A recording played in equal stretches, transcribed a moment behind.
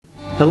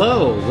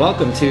Hello,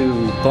 welcome to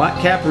Black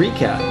Cap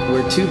Recap,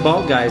 where two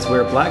bald guys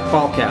wear black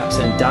ball caps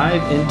and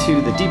dive into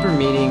the deeper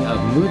meaning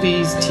of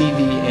movies,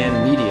 TV,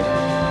 and media.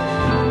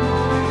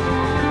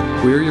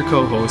 We're your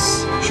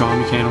co-hosts,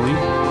 Sean McAnally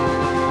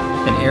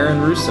and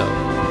Aaron Russo.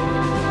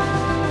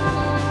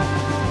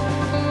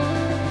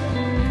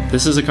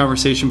 This is a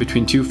conversation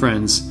between two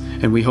friends,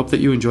 and we hope that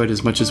you enjoyed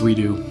as much as we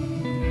do.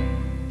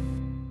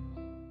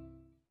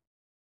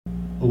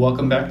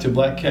 Welcome back to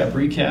Black Cap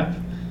Recap.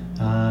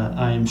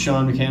 I'm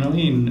Sean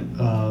McAnally,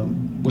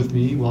 and with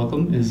me,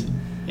 welcome, is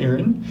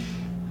Aaron.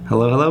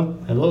 Hello.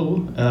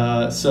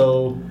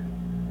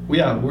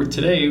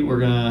 Today we're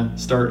gonna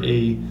start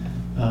a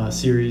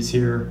series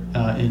here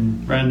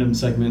in random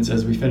segments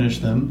as we finish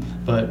them,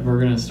 but we're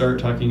gonna start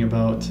talking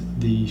about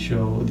the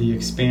show The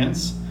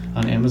Expanse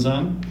on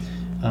Amazon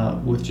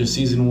with just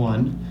season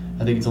 1.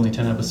 I think it's only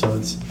 10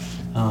 episodes,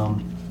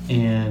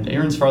 and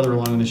Aaron's farther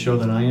along in the show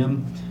than I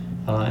am,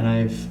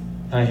 and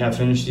I have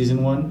finished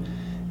season 1.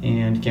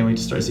 And can't wait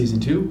to start season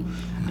 2.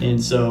 And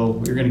so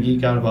we're going to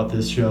geek out about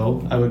this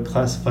show. I would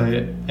classify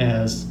it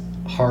as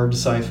hard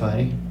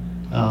sci-fi,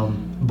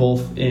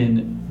 both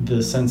in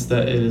the sense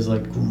that it is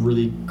like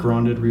really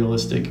grounded,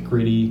 realistic,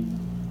 gritty,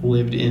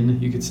 lived in,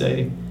 you could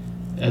say,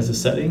 as a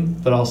setting,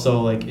 but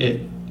also like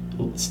it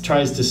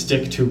tries to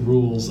stick to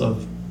rules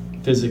of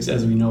physics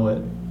as we know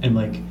it, and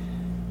like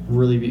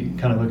really be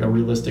kind of like a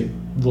realistic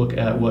look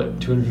at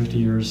what 250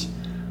 years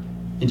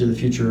into the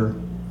future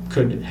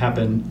could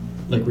happen,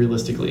 like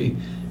realistically,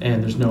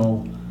 and there's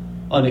no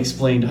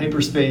unexplained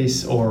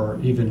hyperspace or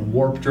even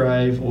warp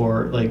drive,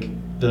 or like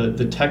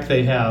the tech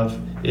they have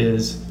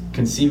is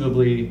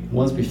conceivably,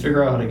 once we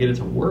figure out how to get it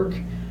to work,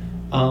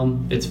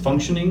 it's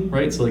functioning,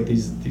 right? So like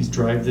these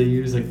drives they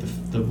use, like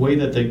the way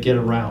that they get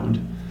around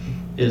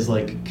is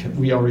like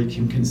we already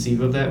can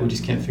conceive of that, we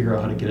just can't figure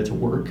out how to get it to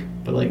work,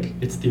 but like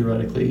it's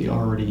theoretically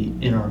already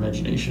in our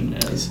imagination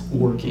as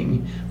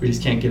working. We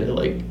just can't get it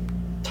like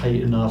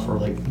tight enough, or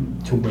like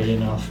to weigh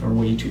enough, or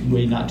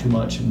weigh not too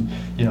much, and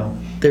you know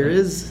there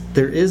is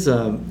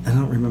a I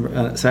don't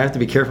remember, so I have to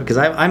be careful because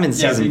I'm in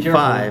season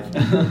 5.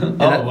 Oh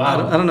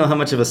wow! I don't know how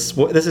much of a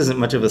this isn't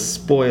much of a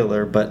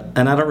spoiler,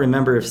 and I don't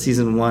remember if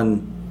season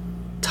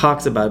 1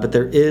 talks about it, but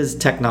there is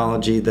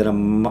technology that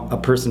a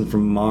person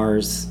from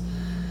Mars.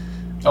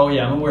 Oh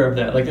yeah, I'm aware of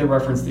that. Like they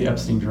referenced the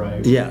Epstein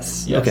drive.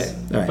 Yes. Okay.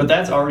 All right. But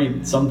that's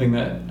already something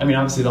that, I mean,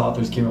 obviously the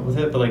authors came up with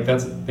it, but like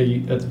that's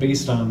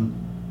based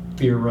on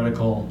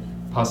theoretical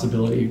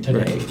possibility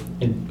today, right,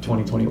 in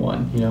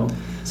 2021, you know?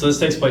 So this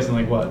takes place in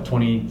like what,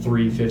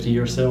 2350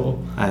 or so?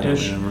 I don't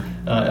remember.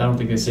 I don't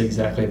think they say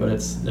exactly, but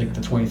it's like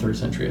the 23rd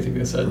century, I think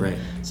they said. Right.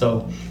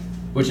 So,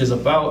 which is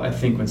about, I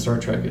think, when Star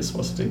Trek is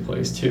supposed to take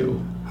place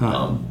too.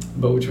 Huh.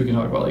 But which we can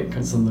talk about, like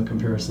some of the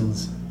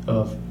comparisons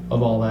of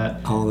all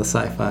that. All the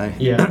sci-fi.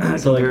 Yeah.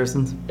 So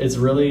comparisons. Like, it's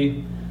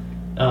really,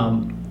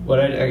 what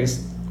I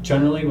guess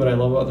generally what I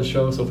love about the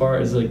show so far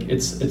is like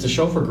it's a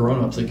show for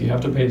grown-ups. Like you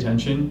have to pay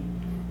attention.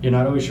 You're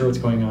not always sure what's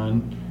going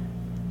on,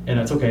 and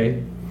that's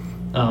okay.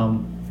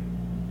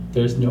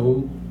 There's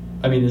no,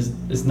 I mean,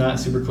 it's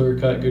not super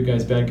clear-cut good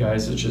guys, bad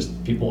guys. It's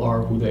just people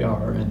are who they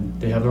are, and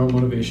they have their own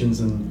motivations,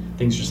 and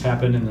things just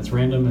happen, and it's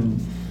random,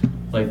 and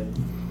like,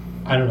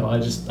 I don't know.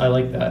 I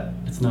like that.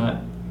 It's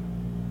not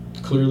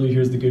clearly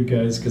here's the good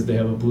guys because they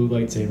have a blue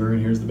lightsaber,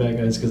 and here's the bad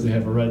guys because they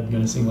have a red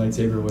menacing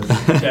lightsaber with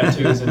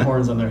tattoos and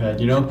horns on their head,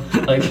 you know?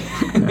 Like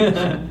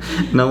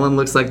no one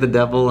looks like the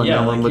devil, and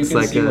no one looks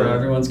like you can see where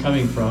everyone's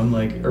coming from.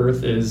 Like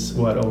Earth is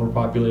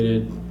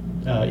overpopulated,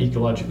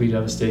 ecologically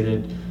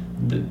devastated.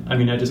 I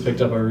mean, I just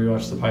picked up, I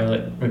rewatched the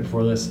pilot right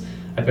before this.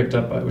 I picked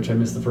up, which I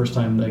missed the first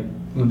time, like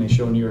when they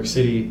show New York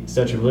City,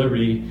 Statue of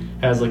Liberty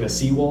has like a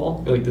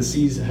seawall, like the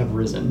seas have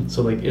risen.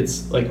 So like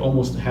it's like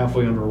almost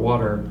halfway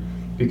underwater,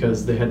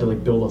 because they had to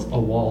like build a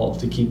wall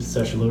to keep the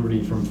Statue of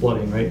Liberty from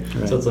flooding, right?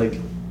 So it's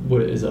like,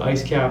 what is it,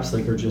 ice caps,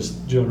 like, or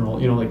just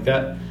general, you know, like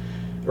that.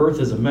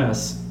 Earth is a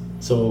mess,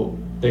 so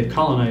they've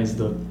colonized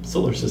the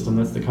solar system.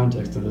 That's the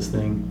context of this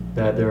thing,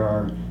 that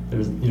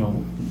there's, you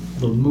know,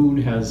 the moon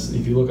has,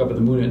 if you look up at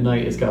the moon at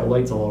night, it's got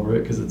lights all over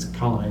it because it's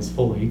colonized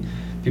fully.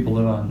 People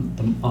live on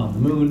the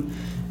moon,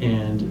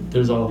 and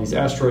there's all these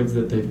asteroids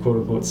that they've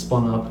quote-unquote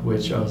spun up,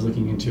 which I was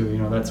looking into. You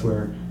know, that's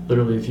where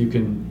literally if you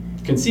can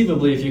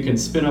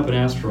spin up an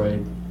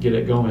asteroid, get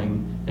it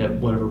going at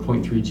whatever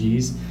 0.3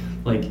 Gs,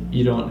 like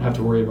you don't have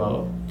to worry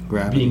about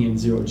gravity being in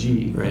 0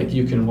 G. Right. Like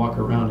you can walk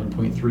around in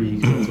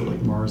 0.3 because that's what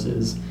like Mars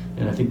is,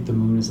 and I think the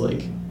moon is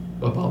like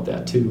about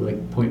that too,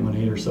 like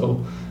 0.18 or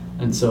so.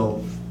 And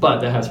so, but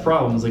that has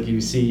problems, like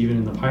you see even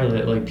in the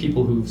pilot, like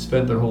people who've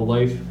spent their whole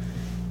life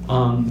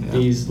on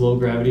these low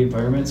gravity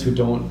environments who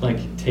don't like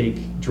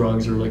take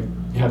drugs or like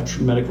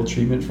have medical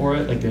treatment for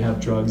it, like they have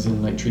drugs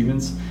and like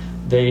treatments,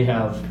 they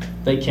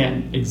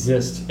can't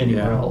exist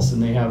anywhere else,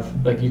 and they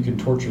have, like, you can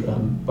torture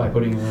them by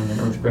putting them in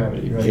Earth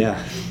gravity, right?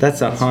 Yeah,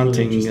 that's a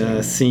haunting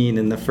really scene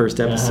in the first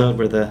episode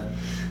where the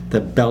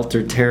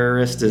belter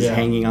terrorist is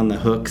hanging on the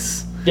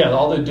hooks. Yeah,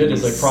 all they did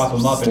is like prop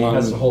him up, and he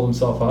has to hold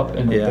himself up,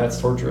 and like, Yeah. that's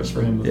torturous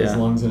for him with his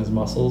lungs and his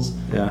muscles.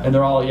 Yeah. And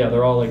they're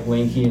all like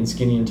lanky and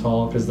skinny and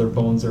tall because their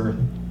bones are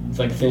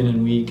like thin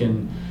and weak,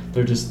 and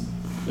they're just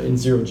in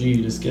 0G.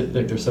 You just get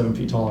like they're 7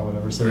 feet tall or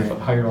whatever. So they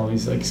hired all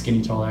these like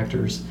skinny tall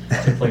actors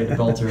to play the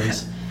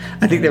Belters.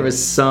 I think there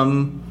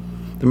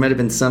might have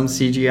been some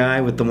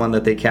CGI with the one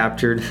that they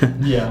captured.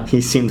 Yeah. He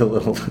seemed a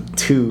little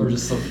too. Or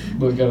just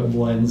like a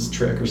lens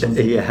trick or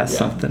something. Yeah,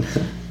 something.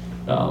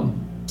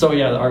 So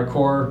yeah, our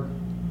core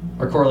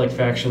like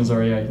factions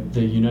are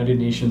the United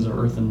Nations of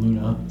Earth and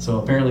Luna. So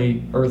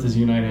apparently Earth is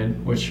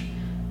united, which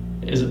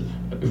is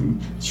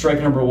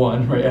strike number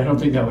one, right? I don't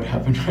think that would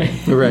happen,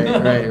 right?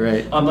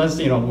 Right. Unless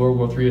World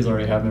War III has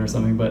already happened or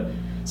something. But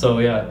so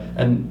yeah,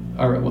 and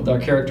our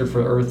character for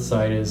the Earth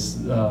side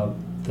is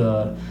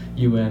the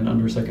UN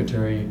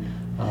Undersecretary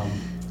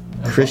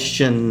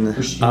Christian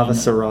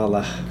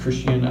Avasarala.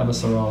 Christian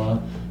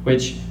Avasarala,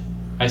 which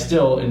I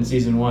still in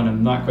season 1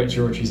 I'm not quite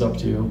sure what she's up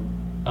to.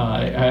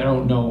 I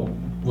don't know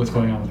what's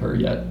going on with her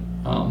yet.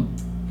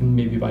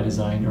 Maybe by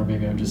design, or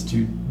maybe I'm just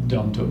too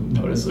dumb to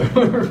notice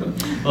her.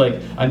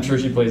 Like I'm sure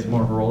she plays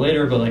more of a role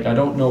later, but like I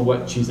don't know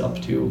what she's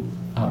up to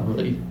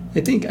really.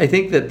 I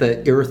think that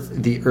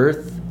the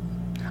Earth.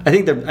 I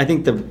think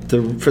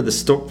for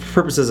the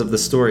purposes of the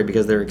story,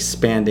 because they're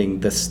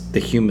expanding the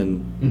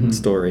human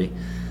story,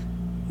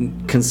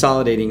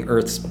 consolidating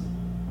Earth's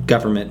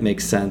government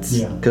makes sense.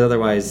 Yeah. Because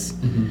otherwise,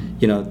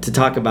 to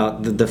talk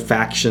about the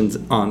factions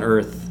on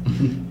Earth,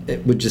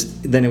 it would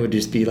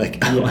just be like,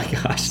 oh my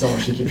gosh, so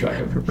much to keep track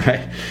of.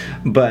 Right,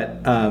 but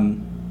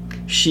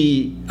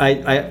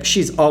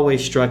she's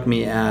always struck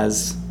me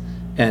as,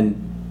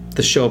 and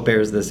the show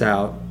bears this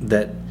out,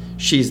 that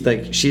she's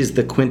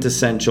the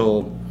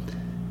quintessential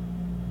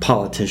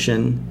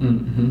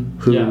politician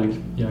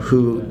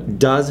who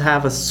does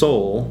have a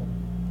soul,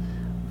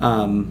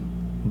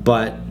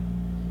 but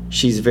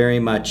she's very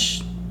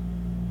much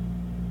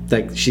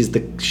like she's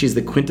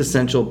the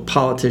quintessential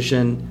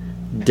politician,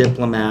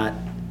 diplomat.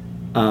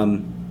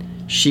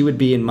 She would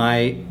be in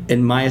my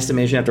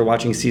estimation, after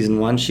watching season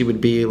 1, she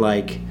would be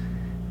like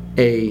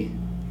a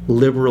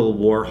liberal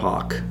war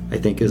hawk, I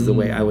think is the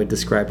way I would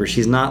describe her.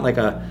 She's not like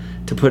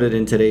to put it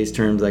in today's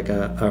terms, like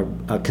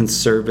a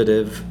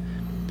conservative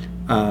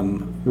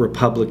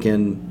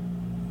Republican,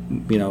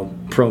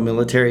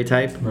 pro-military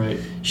type. Right.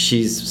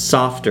 She's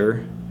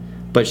softer,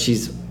 but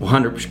she's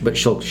 100. But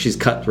she's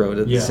cutthroat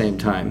at the same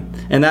time,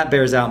 and that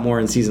bears out more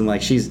in season.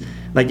 Like she's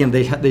like,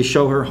 they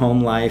show her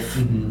home life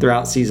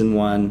throughout season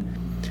 1,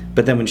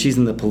 but then when she's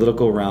in the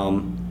political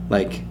realm,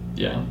 like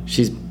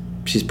she's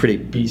pretty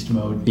beast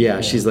mode. Yeah,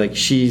 she's like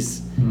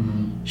she's.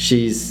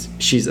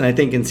 And I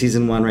think in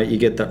season 1, right, you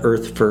get the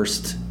Earth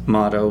First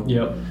motto,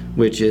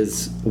 which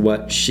is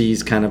what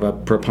she's kind of a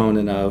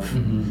proponent of,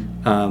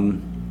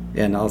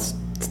 and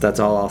that's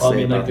all I'll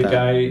say about that.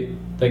 Guy,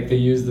 like they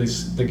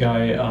use the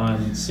guy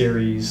on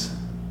Ceres,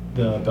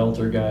 the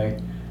Belter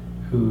guy,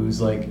 who's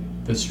like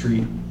the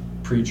street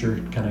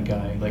preacher kind of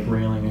guy, like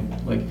railing,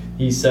 like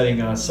he's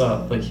setting us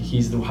up, like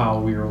he's how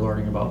we were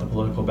learning about the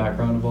political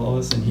background of all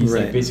this, and he's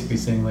like basically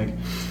saying like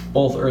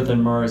both Earth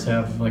and Mars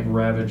have like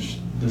ravaged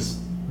this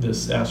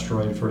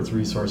asteroid for its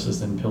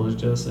resources and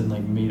pillaged us and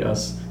like made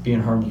us be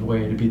in harm's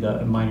way to be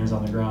the miners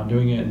on the ground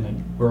doing it, and like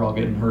we're all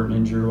getting hurt and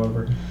injured or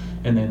whatever,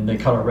 and then they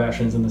cut our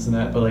rations and this and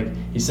that. But like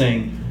he's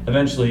saying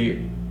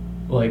eventually,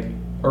 like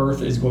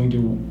Earth is going to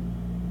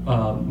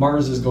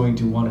Mars is going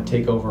to want to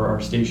take over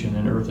our station,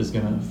 and Earth is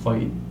going to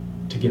fight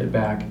to get it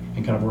back,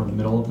 and kind of we're in the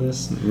middle of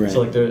this.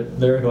 So like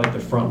they're like the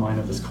front line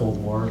of this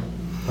Cold War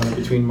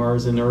between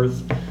Mars and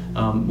Earth,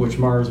 which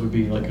Mars would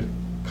be like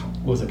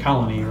was a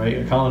colony, right?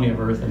 A colony of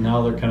Earth, and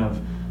now they're kind of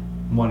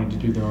wanting to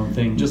do their own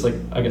thing, just like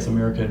I guess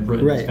America and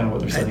Britain is kind of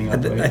what they're setting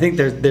up. Right? I think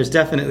there's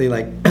definitely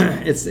like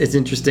it's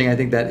interesting. I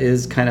think that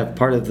is kind of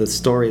part of the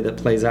story that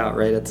plays out,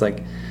 right? It's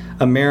like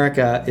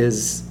America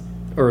is,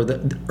 or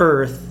the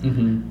Earth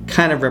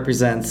kind of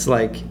represents,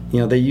 like,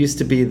 they used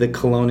to be the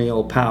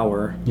colonial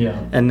power,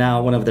 and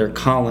now one of their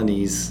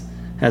colonies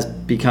has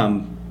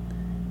become,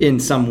 in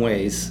some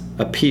ways,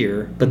 a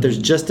peer, but there's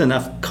just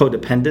enough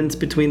codependence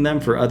between them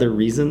for other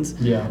reasons.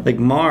 Like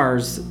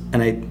Mars,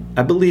 and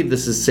I believe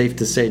this is safe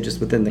to say just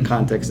within the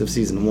context of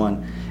season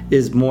 1,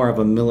 is more of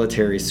a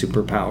military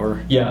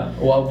superpower.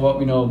 Well, what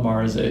we know of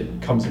Mars,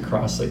 it comes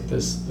across like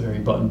this very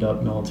buttoned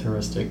up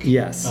militaristic.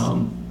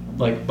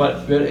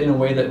 But in a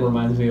way that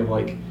reminds me of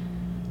like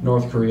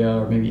North Korea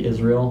or maybe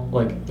Israel.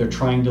 Like they're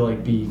trying to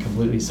like be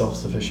completely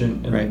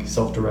self-sufficient and like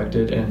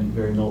self-directed and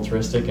very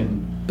militaristic,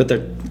 but they're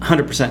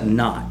 100%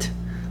 not.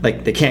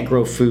 Like they can't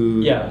grow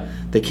food.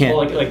 They can't.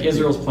 Well, like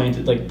Israel's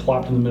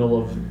plopped in the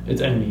middle of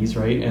its enemies,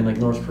 right? And like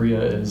North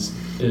Korea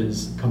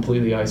is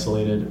completely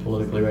isolated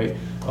politically, right?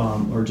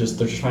 Or just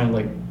they're just trying to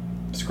like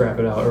scrap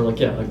it out, or like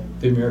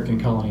the American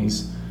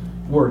colonies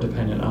were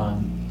dependent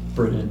on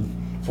Britain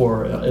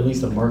for at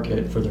least a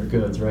market for their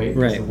goods, right?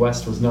 Because the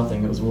West was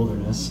nothing; it was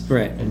wilderness,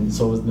 right? And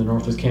so was the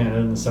North was Canada,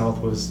 and the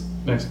South was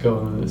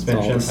Mexico and the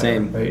Spanish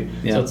Empire, right?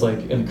 So it's like,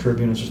 and the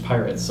Caribbean was just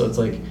pirates. So it's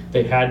like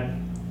they had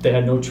they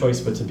had no choice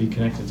but to be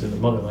connected to the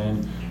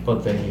motherland,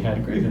 but they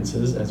had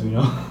grievances, as we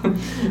know.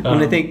 And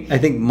I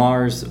think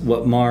Mars,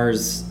 what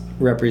Mars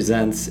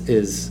represents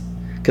is,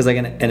 because like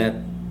I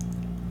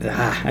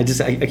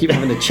keep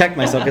having to check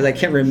myself because I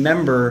can't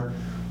remember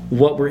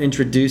what we're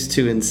introduced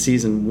to in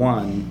season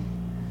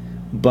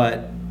 1,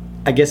 but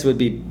I guess it would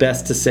be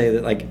best to say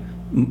that like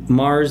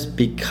Mars,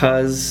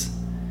 because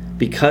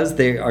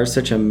they are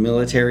such a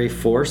military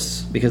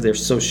force, because they're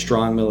so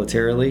strong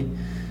militarily,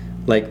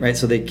 like, right,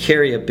 so they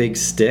carry a big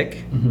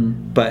stick,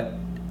 but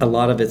a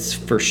lot of it's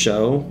for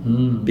show,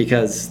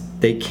 because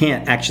they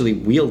can't actually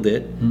wield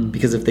it,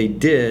 because if they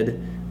did,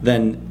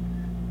 then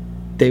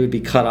they would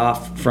be cut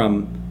off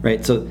from,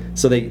 right, so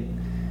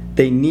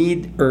they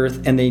need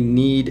Earth, and they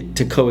need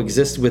to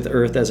coexist with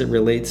Earth as it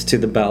relates to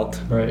the belt,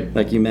 right,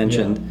 like you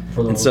mentioned,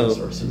 for the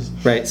resources.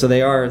 Right, so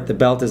the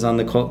belt is on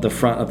the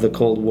front of the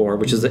Cold War,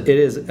 which is, it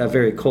is a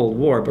very cold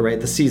war, but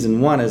right, the season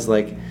 1 is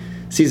like,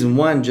 season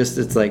 1 just,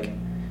 it's like,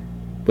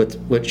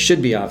 what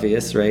should be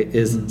obvious, right,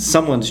 is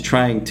someone's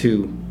trying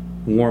to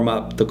warm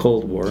up the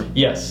Cold War.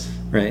 Yes.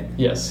 Right.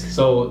 Yes.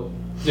 So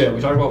yeah, we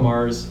talked about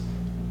Mars,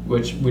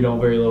 which we know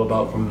very little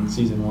about from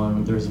season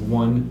 1. There's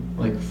one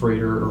like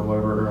freighter or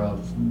whatever,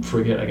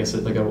 frigate, I guess,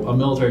 like a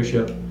military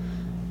ship,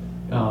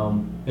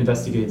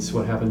 investigates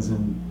what happens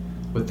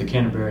with the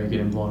Canterbury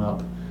getting blown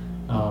up.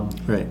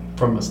 Right.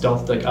 From a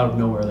stealth, like out of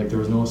nowhere, like there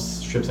was no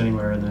ships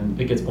anywhere, and then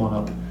it gets blown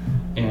up,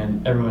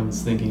 and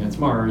everyone's thinking it's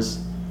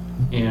Mars,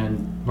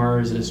 and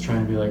Mars is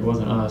trying to be like, it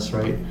wasn't us,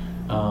 right?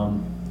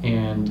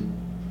 And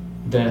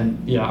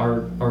then yeah,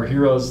 our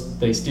heroes,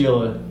 they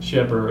steal a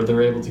ship, or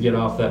they're able to get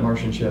off that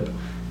Martian ship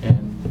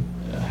and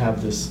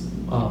have this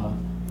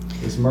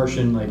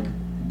Martian like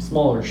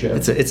smaller ship.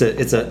 It's a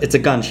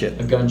gunship.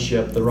 A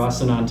gunship, the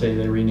Rocinante,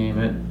 they rename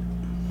it,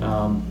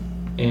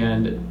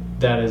 and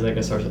that is, I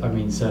guess, our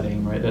main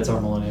setting, right? That's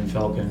our Millennium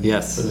Falcon.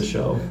 Yes. For the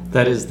show.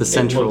 That is the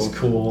central. It looks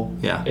cool.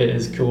 Yeah. It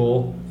is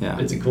cool. Yeah.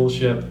 It's a cool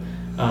ship.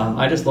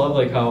 I just love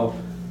like how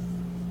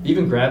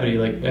even gravity,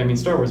 like, I mean,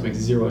 Star Wars makes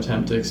zero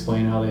attempt to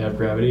explain how they have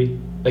gravity.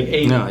 Like,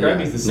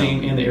 gravity's the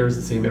same, and the air is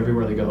the same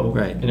everywhere they go.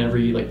 Right. In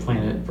every like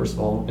planet, first of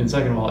all, and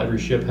second of all, every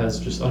ship has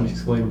just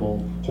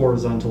unexplainable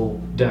horizontal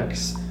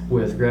decks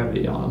with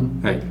gravity on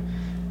them. Right. Like,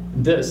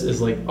 this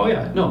is like, oh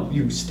yeah, no,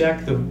 you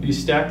stack the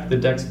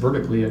decks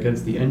vertically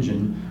against the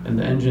engine, and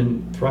the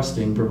engine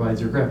thrusting provides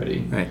your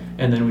gravity. Right.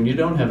 And then when you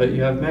don't have it,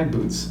 you have mag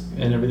boots,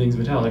 and everything's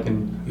metallic,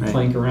 and you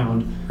clank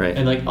around. Right.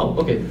 And like, oh,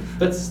 okay,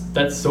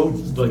 that's so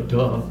like,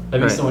 duh,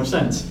 that makes so much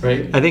sense,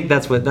 right? I think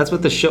that's what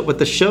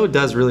the show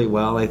does really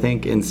well. I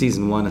think in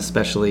season 1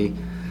 especially,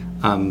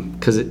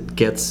 because it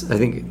gets, I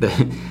think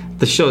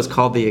the show is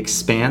called The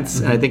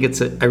Expanse, and I think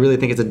I really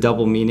think it's a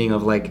double meaning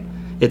of like,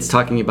 it's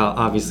talking about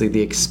obviously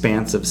the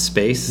expanse of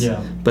space,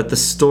 but the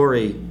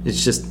story,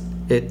 it's just,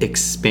 it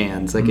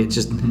expands, like it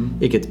just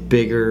it gets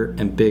bigger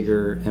and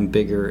bigger and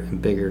bigger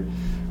and bigger,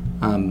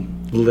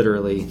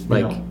 literally,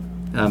 like,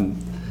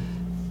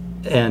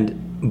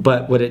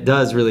 but what it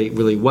does really,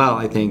 really well,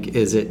 I think,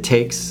 is it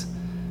takes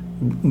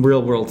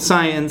real world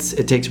science,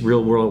 it takes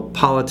real world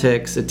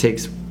politics, it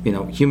takes,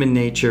 human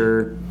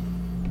nature,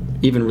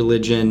 even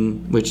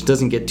religion, which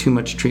doesn't get too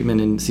much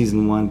treatment in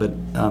season 1, but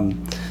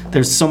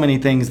there's so many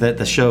things that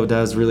the show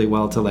does really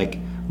well to like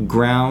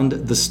ground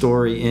the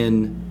story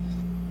in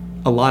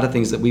a lot of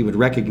things that we would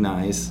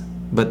recognize,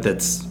 but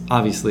that's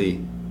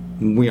obviously,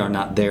 we are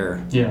not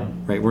there. Yeah.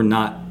 Right? We're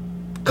not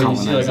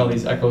colonizing. You see like all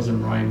these echoes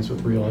and rhymes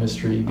with real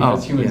history,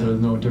 because humans are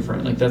no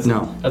different. Like that's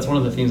one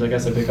of the themes I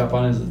guess I pick up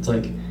on, is it's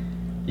like,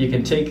 you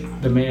can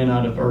take the man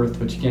out of Earth,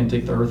 but you can't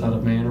take the Earth out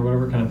of man, or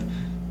whatever. Kind of,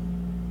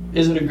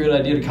 is it a good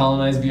idea to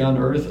colonize beyond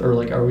Earth, or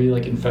like, are we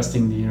like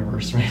infesting the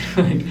universe, right?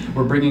 Like,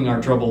 we're bringing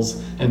our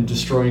troubles and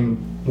destroying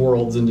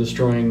worlds and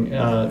destroying,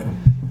 a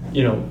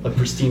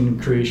pristine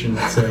creation,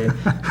 let's say,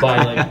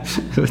 by like,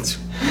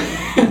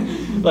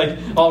 like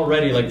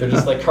already, like they're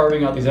just like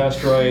carving out these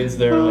asteroids.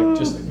 They're like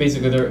just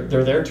basically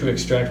they're there to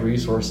extract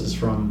resources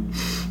from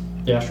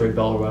the asteroid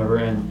belt or whatever.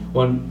 And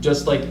when,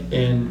 just like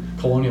in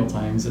colonial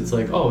times, it's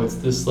like, oh, it's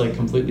this like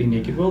completely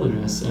naked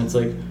wilderness, and it's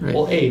like,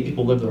 well, A,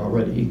 people live there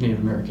already, Native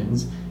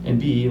Americans, and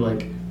B,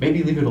 like,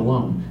 maybe leave it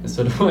alone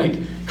instead of like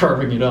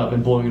carving it up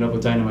and blowing it up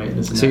with dynamite and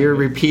this and so that. You're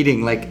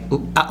repeating like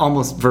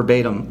almost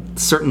verbatim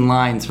certain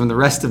lines from the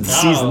rest of the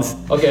seasons.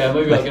 Okay,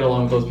 maybe I'll get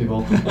along with those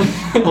people.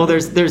 Well,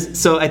 there's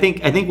so I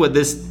think what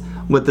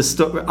the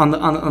story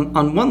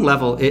on one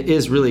level, it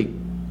is really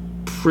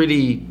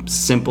pretty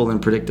simple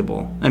and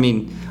predictable. I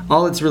mean,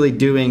 all it's really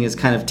doing is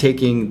kind of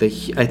taking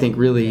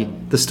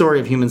the story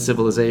of human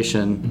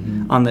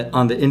civilization on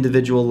the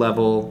individual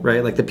level,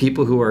 right? Like the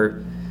people who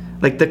are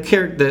like the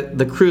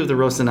crew of the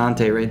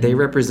Rocinante, right? They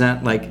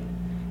represent like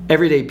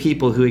everyday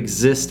people who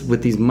exist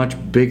with these much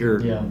bigger,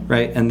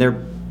 right? And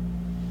they're,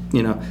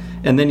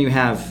 and then you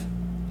have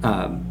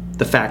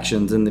the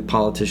factions and the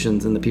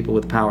politicians and the people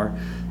with power.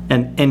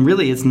 And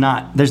really, it's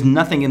not. There's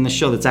nothing in the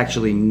show that's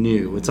actually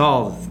new. It's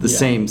all the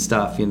same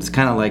stuff. It's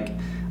kind of like,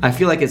 I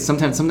feel like it's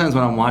sometimes when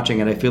I'm watching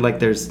it, I feel like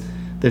there's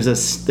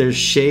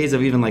shades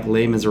of even like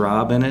Les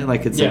Miserables in it.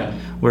 Like it's like,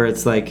 where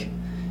it's like,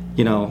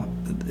 you know,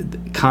 the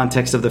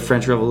context of the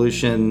French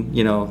Revolution,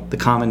 you know, the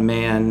common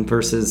man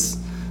versus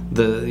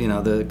the, you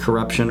know, the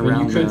corruption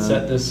around. You could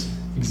set this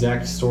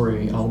exact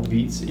story, all the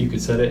beats. You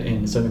could set it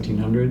in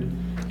 1700.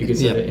 You could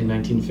set it in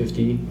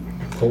 1950,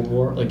 Cold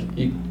War. Like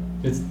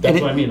that's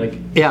what I mean. Like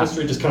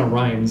history just kind of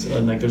rhymes,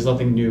 and like there's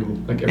nothing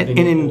new. Like everything.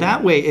 And in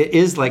that way, it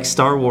is like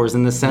Star Wars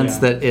in the sense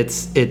that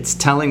it's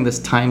telling this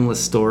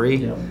timeless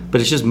story,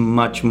 but it's just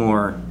much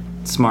more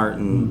smart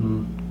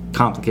and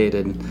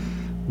complicated.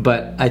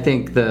 But I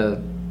think the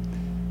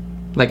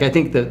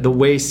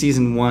way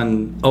season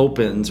 1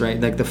 opens, right?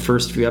 Like the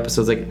first few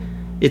episodes, like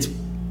it's.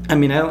 I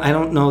mean, I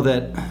don't know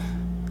that.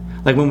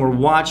 Like when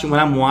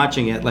I'm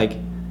watching it, like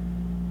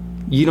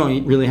you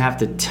don't really have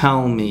to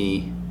tell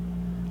me.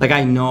 Like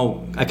I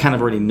kind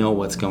of already know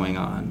what's going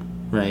on,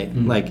 right?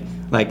 Like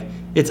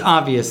it's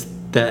obvious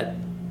that,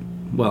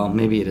 well,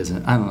 maybe it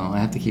isn't. I don't know. I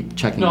have to keep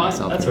checking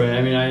myself. That's right.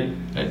 I mean, I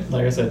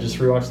like I said, just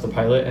rewatched the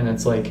pilot, and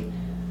it's like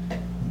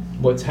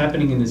what's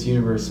happening in this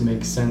universe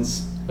makes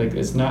sense. Like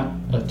it's not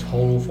a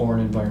total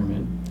foreign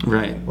environment,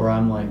 right? Where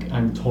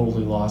I'm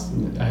totally lost.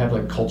 And I have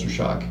like culture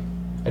shock.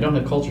 I don't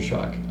have culture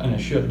shock, and I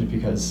should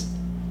because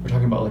we're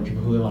talking about like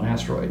people who live on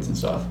asteroids and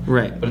stuff,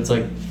 right? But it's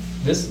like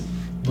this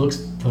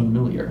looks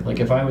familiar. Like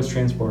if I was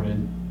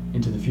transported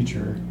into the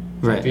future,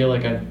 I feel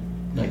like I'd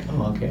like,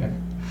 oh, okay.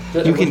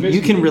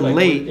 You can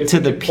relate to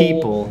the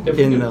people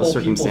in those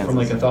circumstances. From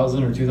like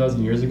 1,000 or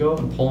 2,000 years ago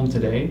and pull them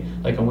today.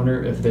 Like I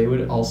wonder if they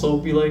would also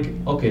be like,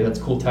 okay, that's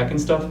cool tech and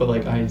stuff, but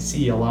like I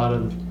see a lot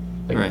of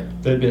like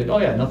they'd be like, oh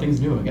yeah,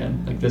 nothing's new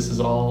again. Like this is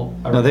all.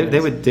 No, they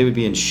would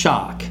be in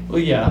shock. Well,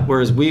 yeah.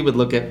 Whereas we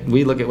look at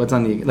what's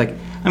on the like.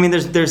 I mean,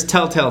 there's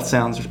telltale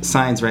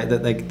signs, right?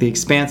 That like the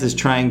Expanse is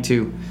trying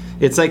to.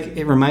 It's like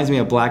it reminds me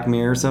of Black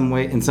Mirror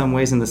in some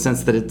ways in the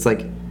sense that it's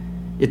like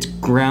it's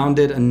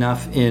grounded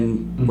enough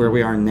in where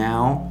we are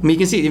now. I mean, you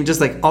can see even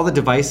just like all the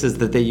devices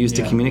that they use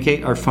to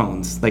communicate are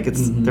phones. Like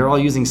they're all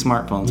using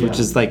smartphones, which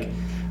is like.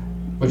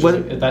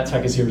 That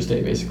tech is here to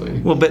stay, basically.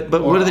 Well, but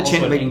what are the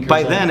chances? Like,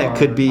 by then, it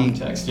could be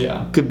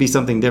could be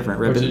something different,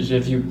 right? Which is,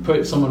 if you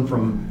put someone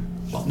from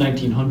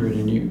 1900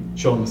 and you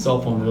show them a cell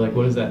phone, they're like,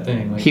 "What is that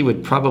thing?" Like, he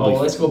would probably. Oh,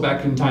 let's go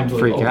back in time to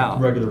freak out.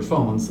 Regular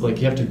phones. Like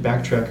you have to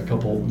backtrack a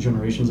couple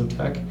generations of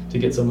tech to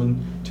get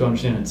someone to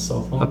understand it's a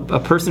cell phone. A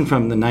person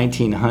from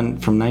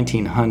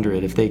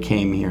 1900, if they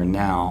came here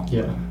now,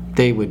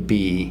 they would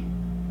be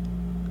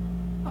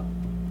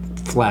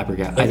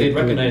flabbergasted. Like they'd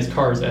recognize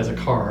cars as a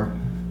car.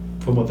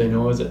 From what they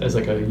know as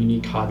like a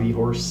unique hobby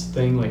horse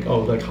thing, like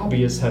like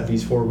hobbyists have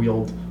these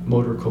 4-wheeled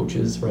motor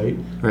coaches, right?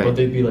 But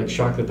they'd be like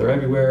shocked that they're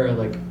everywhere,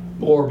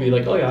 or be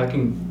like, oh yeah, I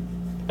can.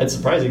 It's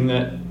surprising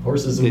that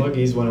horses and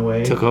buggies went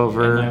away, took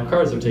over, and now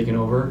cars are taking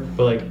over.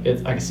 But like,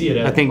 I can see it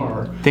as a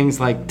car. Things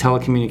like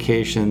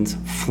telecommunications,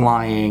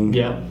 flying,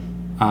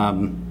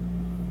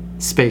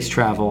 space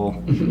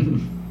travel,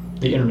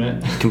 the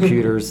internet,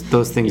 computers,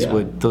 those things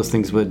would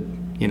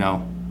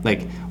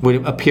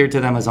would appear to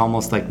them as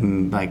almost like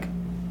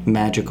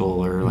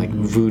magical or like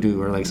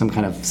voodoo or like some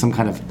kind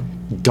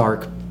of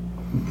dark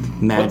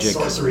magic.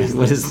 What sorcery is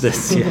what is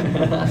this?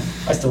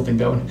 I still think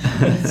that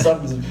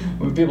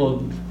when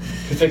people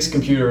fix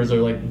computers or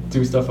like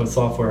do stuff with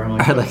software, I'm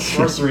like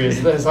sorcery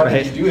is this? How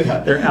did you do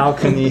that? They're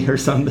alchemy or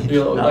something.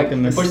 You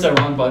push that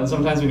wrong button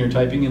sometimes when you're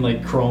typing and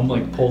like Chrome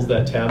like pulls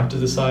that tab to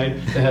the side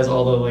that has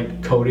all the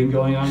like coding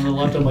going on the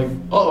left. I'm like,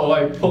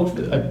 I opened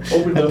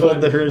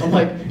the hood. I'm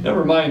like,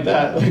 never mind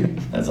that.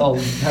 Like that's all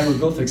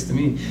hieroglyphics to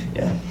me.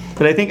 Yeah.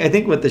 But I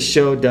think what the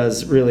show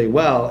does really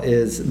well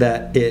is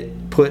that it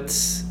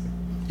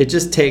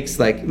just takes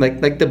like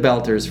the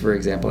belters, for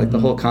example, like the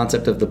whole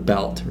concept of the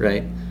belt,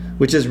 right?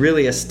 Which is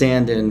really a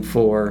stand-in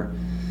for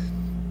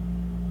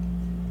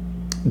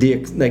the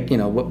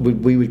what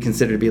we would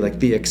consider to be like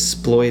the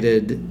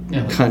exploited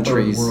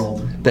countries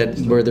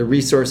where the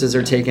resources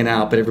are taken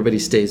out, but everybody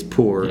stays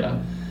poor.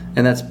 Yeah.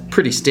 And that's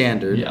pretty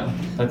standard. Yeah,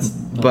 that's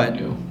nothing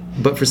new.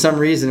 But for some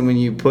reason, when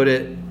you put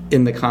it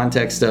in the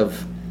context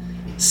of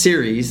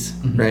series,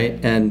 right,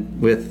 and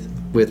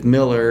with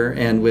Miller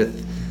and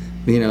with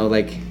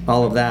like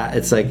all of that,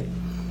 it's like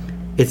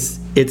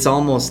it's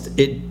almost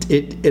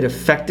it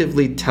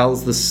effectively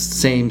tells the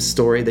same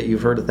story that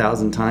you've heard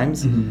 1,000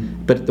 times,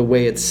 but the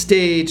way it's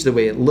staged, the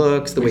way it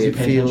looks, the way it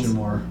feels,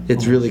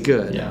 it's really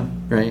good. Yeah.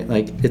 Right?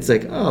 Like it's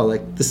like, oh,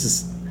 like this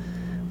is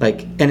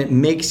like, and it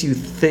makes you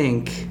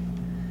think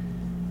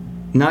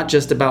not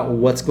just about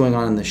what's going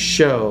on in the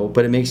show,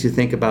 but it makes you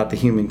think about the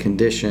human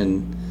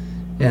condition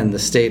and the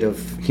state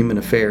of human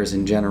affairs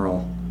in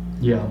general.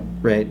 Yeah.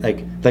 Right?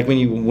 Like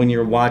when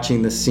you're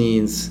watching the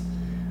scenes,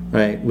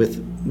 right,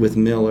 with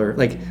Miller,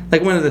 like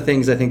one of the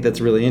things I think that's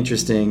really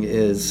interesting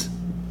is,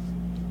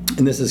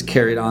 and this is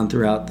carried on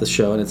throughout the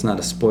show, and it's not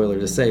a spoiler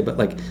to say, but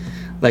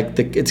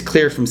it's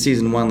clear from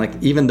season 1, like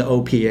even the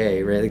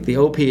OPA, right? Like the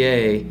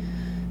OPA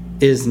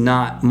is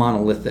not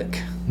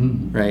monolithic.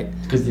 Right,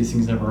 because these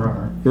things never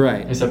are.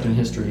 Right, except in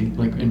history,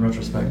 like in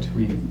retrospect,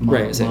 we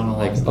like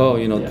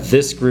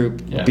this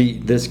group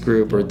beat this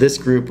group, or this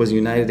group was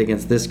united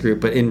against this group.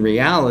 But in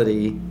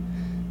reality,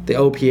 the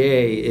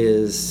OPA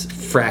is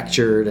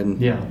fractured and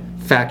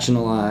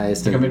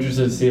factionalized. Like, I'm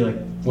interested to see, like,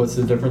 what's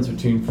the difference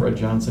between Fred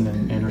Johnson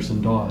and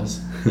Anderson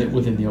Dawes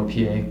within the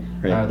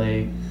OPA? Right. Are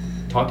they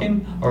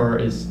talking, or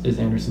is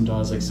Anderson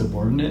Dawes like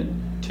subordinate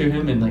to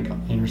him, and like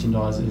Anderson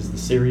Dawes is the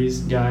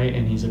series guy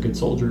and he's a good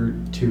soldier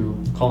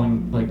to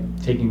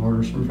taking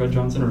orders from Fred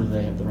Johnson, or do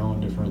they have their own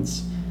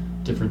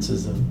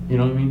differences of, you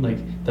know what I mean?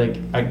 Like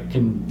I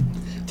can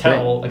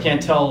tell, right. I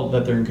can't tell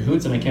that they're in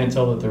cahoots, and I can't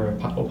tell that they're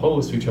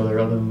opposed to each other,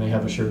 other than they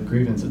have a shared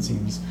grievance, it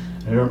seems.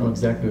 And I don't know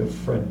exactly what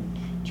Fred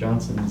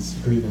Johnson's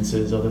grievance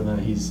is, other than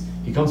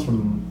he comes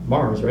from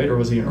Mars, right? Or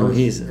was he an Earth? Oh,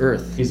 he's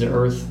Earth. He's an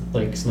Earth,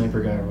 like,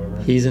 sniper guy or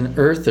whatever. He's an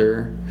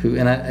Earther who,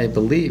 and I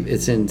believe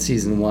it's in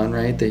season 1,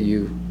 right, that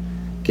you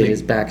get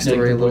his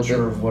backstory a little bit.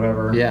 Of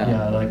whatever.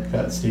 Yeah, like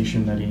that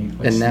station that he.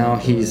 Like, and now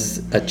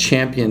he's a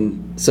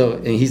champion. So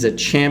and he's a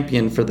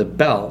champion for the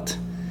belt,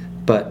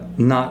 but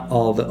not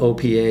all the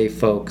OPA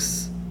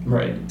folks.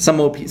 Right.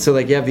 Some so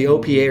like you have the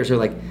OPAers who are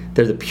like,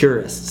 they're the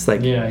purists.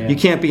 Like, you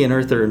can't be an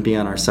Earther and be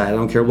on our side. I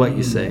don't care what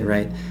you say,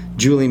 right?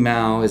 Julie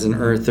Mao is an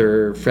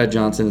Earther. Fred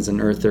Johnson is an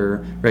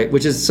Earther, right?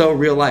 Which is so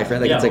real life,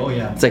 right? Like,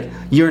 it's like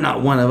you're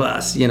not one of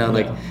us, you know.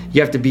 Like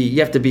you have to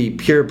be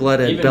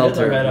pure-blooded Even belter.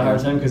 Hitler had a hard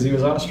time because he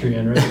was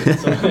Austrian, right?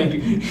 So like,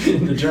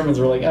 the Germans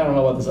were like, I don't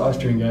know about this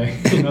Austrian guy.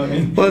 You know what I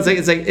mean? Well,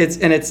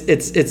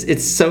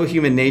 it's so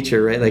human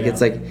nature, right? Like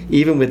it's like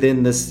even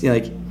within this, you know,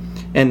 like.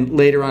 And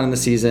later on in the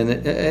season,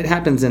 it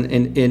happens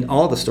in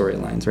all the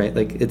storylines, right?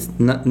 Like it's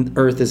not,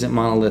 Earth isn't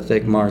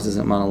monolithic, Mars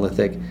isn't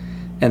monolithic,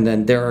 and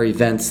then there are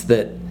events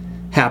that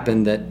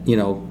happen that, you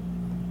know,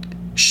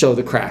 show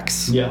the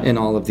cracks in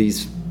all of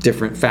these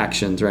different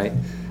factions, right?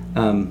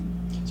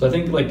 So I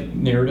think, like,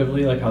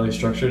 narratively, like how they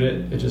structured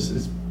it, it just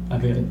is. I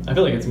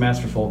feel like it's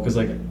masterful, because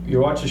like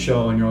you watch a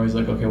show and you're always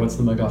like, okay, what's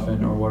the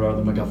MacGuffin, or what are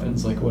the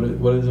MacGuffins? Like, what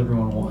does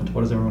everyone want?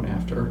 What is everyone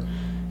after?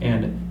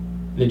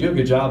 And they do a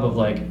good job of,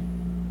 like,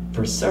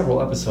 for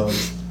several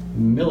episodes,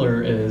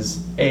 Miller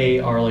is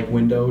our like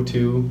window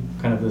to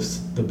kind of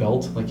the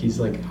belt, like he's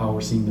like how we're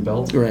seeing the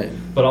belt, right?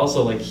 But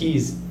also, like,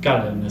 he's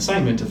got an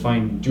assignment to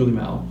find Julie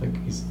Mao, like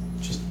he's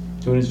just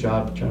doing his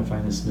job trying to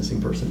find this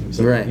missing person who's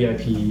like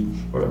VIP,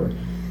 whatever.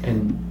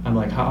 And I'm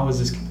like, how is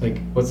this,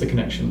 like, what's the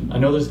connection? I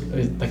know there's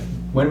like,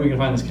 when are we gonna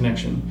find this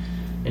connection?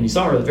 And you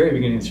saw her at the very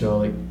beginning of the show,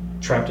 like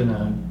trapped in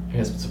I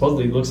guess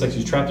supposedly it looks like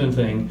she's trapped in a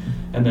thing,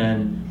 and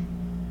then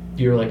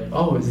you're like,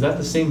 oh, is that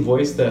the same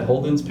voice that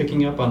Holden's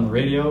picking up on the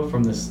radio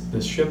from this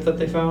ship that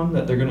they found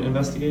that they're going to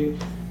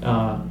investigate?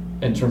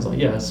 And it turns out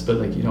yes, but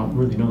like you don't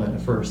really know that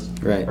at first,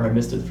 right? Or I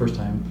missed it the first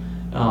time,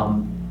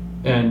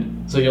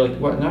 and so you're like,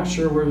 what? Not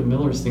sure where the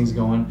Miller's thing's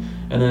going.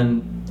 And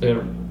then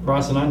the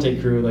Rocinante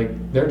crew,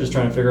 like, they're just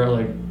trying to figure out,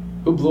 like,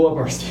 who blew up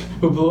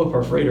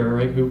our freighter,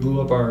 right? Who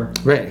blew up our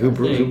who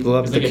blew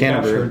up the they get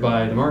captured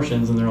by the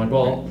Martians, and they're like,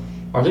 well,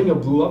 our thing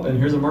got blew up, and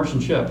here's a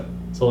Martian ship.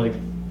 So like,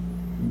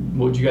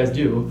 what'd you guys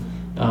do?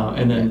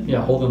 And then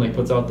Holden like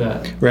puts out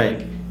that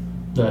like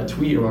the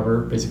tweet or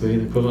whatever, basically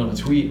the equivalent of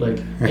a tweet, like,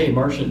 hey,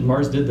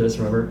 Mars did this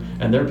or whatever,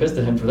 and they're pissed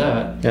at him for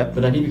that. But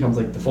then he becomes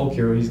like the folk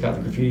hero. He's got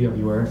the graffiti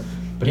everywhere,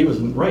 but he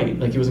wasn't right.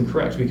 Like, he wasn't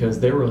correct, because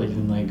they were like,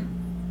 even like,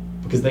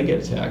 because they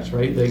get attacked,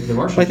 right? The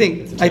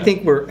Martians. I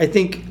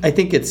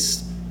think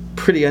it's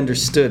pretty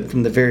understood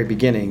from the very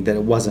beginning that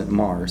it wasn't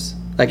Mars.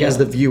 Like, as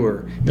the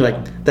viewer, you're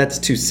like, that's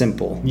too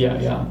simple.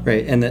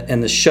 Right, and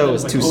the show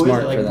is too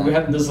smart for that. We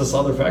have this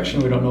other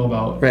faction we don't know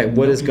about. Right,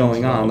 what is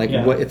going on? Like,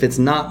 what if it's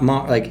not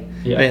Mars? Like,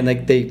 right, and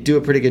like they do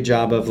a pretty good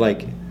job of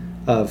right.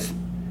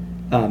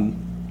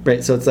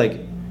 So it's like,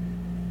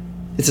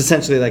 it's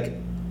essentially like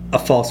a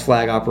false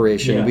flag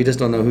operation. We just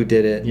don't know who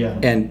did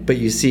it. But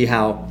you see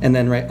how, and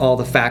then all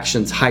the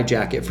factions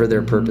hijack it for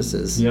their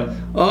purposes.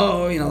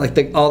 Oh, you know,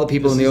 like all the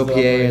people in the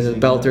OPA and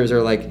the Belters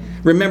are like,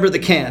 remember the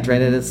cant,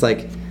 right? And it's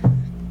like.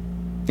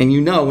 And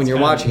you know when you're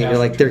watching it, you're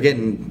like, they're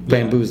getting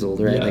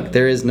bamboozled, right? Like,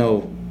 there is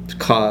no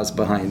cause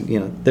behind, you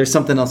know, there's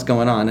something else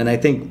going on. And I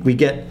think we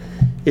get,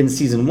 in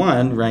season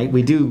 1, right,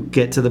 we do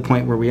get to the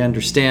point where we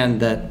understand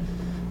that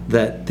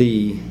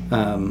the,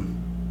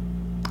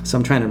 so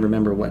I'm trying to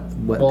remember what.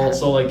 Well,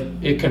 so like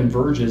it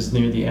converges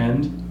near the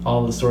end.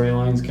 All the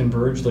storylines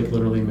converge. Like,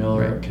 literally,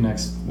 Miller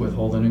connects with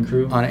Holden and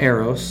crew on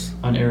Eros.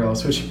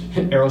 Which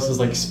Eros is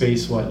like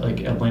space. Like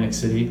Atlantic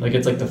City. Like,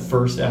 it's like the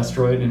first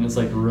asteroid, and it's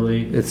like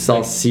really. It's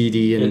all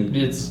seedy and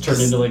it's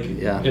turned into like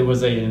it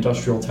was an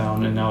industrial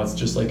town, and now it's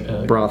just like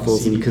a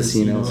brothels and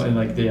casinos. And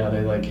like they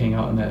like hang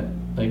out in that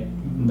like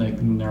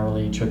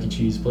gnarly Chuck E.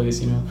 Cheese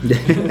place, you know.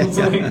 It's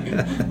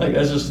like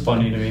that's just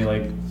funny to me.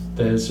 Like,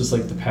 that it's just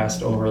like the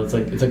passed over. It's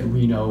like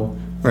Reno,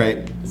 right?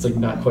 It's like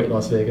not quite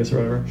Las Vegas or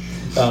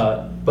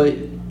whatever. But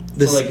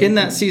this, so like, in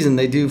that season,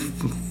 they do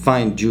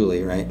find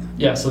Julie, right?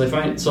 Yeah. So they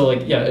find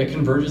it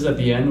converges at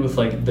the end with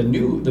like the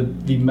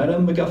meta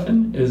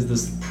MacGuffin is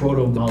this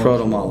proto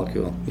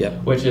molecule.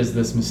 Which is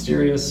this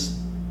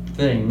mysterious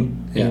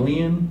thing,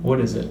 alien. What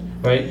is it?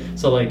 Right.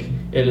 So like,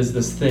 it is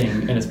this thing,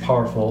 and it's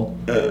powerful,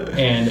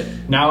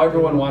 and now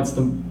everyone wants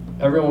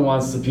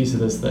a piece of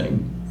this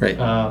thing. Right.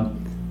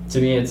 To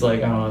me, it's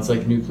like, I don't know, it's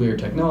like nuclear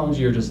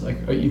technology, or just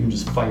like, or even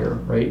just fire,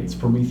 right? It's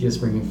Prometheus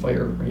bringing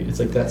fire, right? It's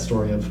like that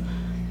story of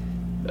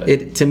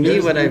To me,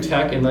 there's what new I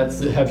tech, and let's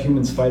have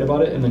humans fight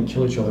about it and then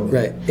kill each other with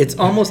right, it. it's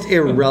almost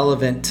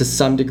irrelevant to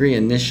some degree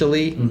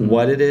initially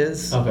what it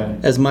is, Okay.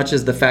 as much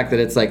as the fact that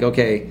it's like,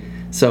 okay,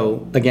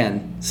 so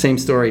again, same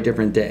story,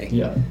 different day.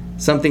 Yeah.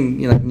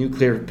 Something, like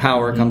nuclear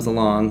power comes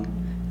along,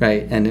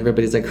 right, and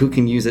everybody's like, who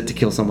can use it to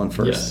kill someone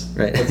first, Yes.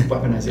 right? Let's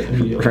weaponize it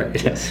immediately.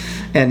 Right. Yes.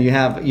 And you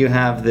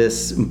have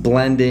this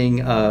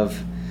blending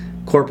of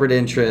corporate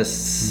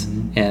interests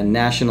and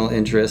national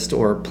interest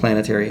or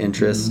planetary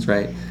interest,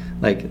 right?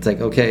 Like it's like,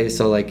 okay,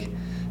 so like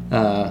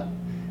and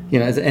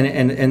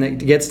it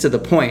gets to the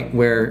point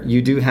where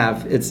you do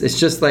have it's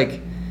just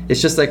like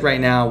right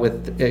now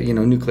with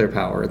nuclear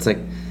power. It's like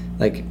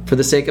for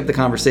the sake of the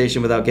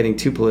conversation, without getting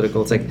too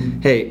political, it's like,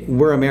 hey,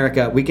 we're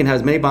America. We can have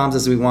as many bombs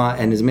as we want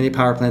and as many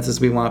power plants as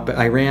we want, but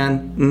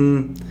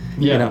Iran,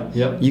 you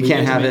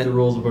can't have it. And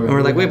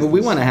we're like, wait, but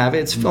we want to have it.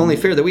 It's only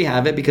fair that we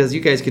have it because you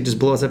guys could just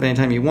blow us up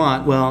anytime you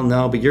want. Well,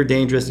 no, but you're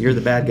dangerous. You're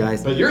the bad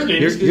guys. But you're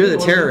dangerous. You're the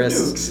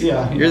terrorists.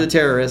 You're the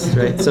terrorists,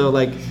 right? So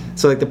like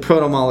the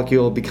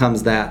proto-molecule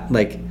becomes that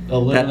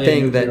that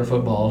thing that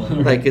football.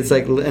 like it's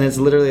like, and it's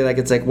literally like,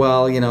 it's like,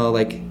 well,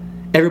 like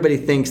everybody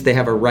thinks they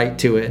have a right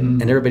to it,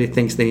 and everybody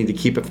thinks they need to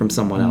keep it from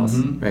someone else,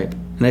 right?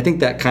 And I think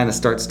that kind of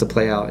starts to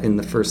play out in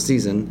the first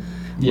season.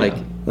 Yeah.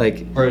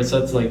 Like right, so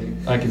that's like,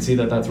 I can see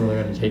that's where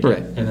they're going to take right.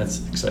 it, and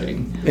that's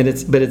exciting. And it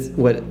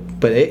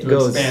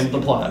goes expand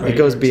the plot, right? It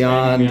goes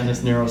beyond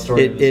this narrow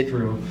story of this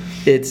crew.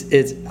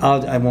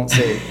 I won't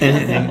say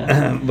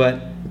anything,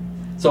 but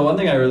so one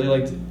thing I really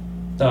liked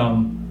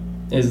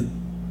is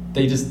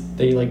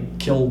they like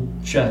kill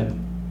Shed,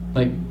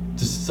 like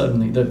just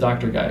suddenly, the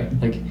doctor guy,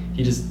 like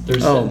they're just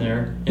sitting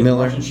there in the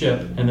Martian ship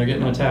and they're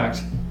getting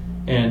attacked,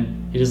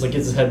 and he just like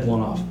gets his head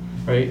blown off,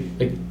 right?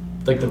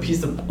 Like the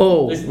piece of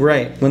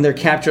right, when they're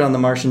captured on the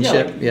Martian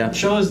ship,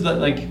 shows that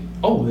like,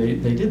 oh, they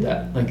did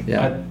that, like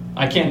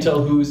I can't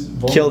tell who's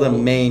vulnerable. Killed a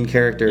main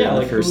character in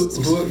the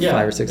first 5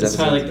 or 6 episodes. It's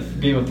kind of like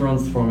the Game of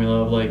Thrones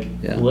formula of like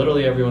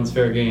literally everyone's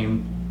fair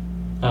game,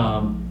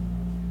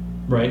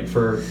 right?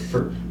 For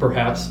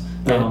perhaps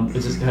it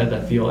just had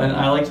that feel, and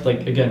I liked,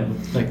 like, again,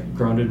 like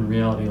grounded in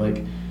reality,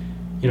 like,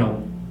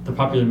 the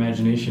popular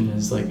imagination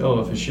is like, oh,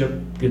 if a ship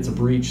gets a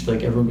breach,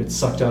 like everyone gets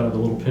sucked out of a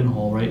little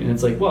pinhole, right? And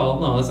it's like, well,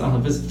 no, that's not how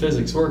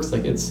physics works.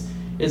 Like it's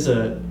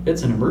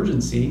an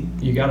emergency.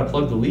 You got to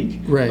plug the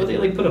leak, right? But they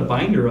like put a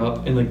binder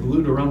up and like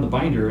glued around the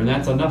binder, and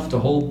that's enough to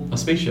hold a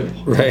spaceship,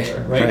 right?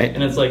 There, right?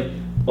 And it's like,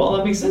 well,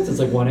 that makes sense. It's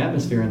like one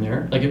atmosphere in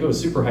there. Like if it was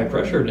super high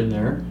pressured in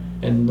there,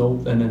 and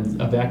then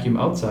a vacuum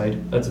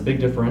outside, that's a big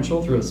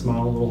differential through a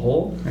small little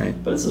hole. Right.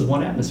 But this is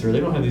one atmosphere.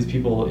 They don't have these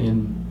people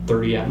in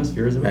 30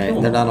 atmospheres. Right.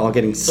 They're not all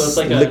getting so it's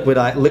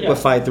like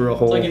liquefied through a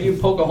hole. It's like if you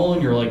poke a hole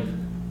in your like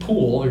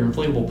pool, your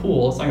inflatable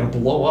pool, it's not going to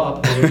blow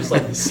up. It'll just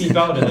like seep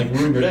out and like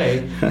ruin your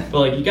day. But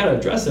like you got to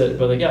address it.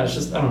 But like it's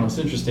just, I don't know. It's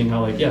interesting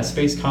how like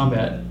space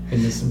combat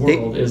in this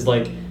world is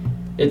like,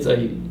 it's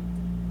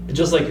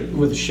just like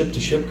with ship to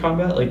ship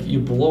combat. Like you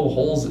blow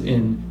holes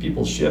in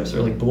people's ships,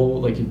 or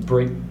like you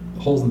break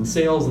holes in the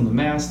sails and the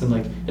mast, and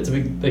like it's a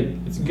big, like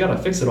you gotta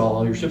fix it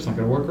all. Your ship's not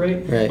gonna work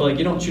right. But like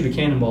you don't shoot a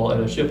cannonball at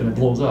a ship and it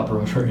blows up or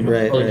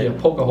whatever. Or like you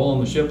poke a hole in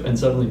the ship and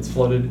suddenly it's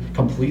flooded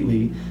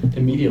completely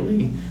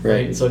immediately.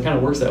 Right. So it kind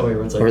of works that way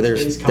where it's like, or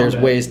there's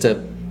ways to,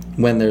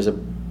 when there's a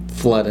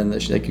flood in the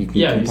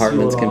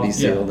compartments can be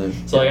sealed. Yeah.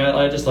 So like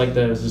I just like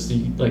that. It was just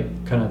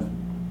like kind of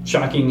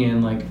shocking,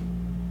 and like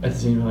at the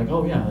same time, like,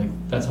 oh yeah,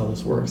 like that's how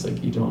this works.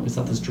 Like it's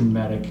not this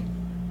dramatic,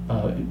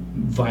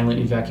 violent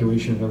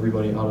evacuation of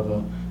everybody out of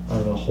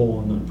a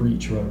hole in the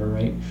breach or whatever,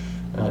 right?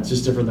 It's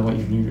just different than what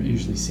you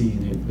usually see.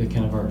 They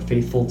kind of are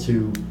faithful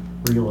to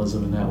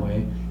realism in that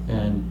way,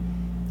 and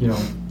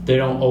they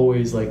don't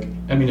always like.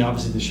 I mean,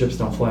 obviously the ships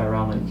don't fly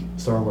around like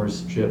Star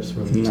Wars ships,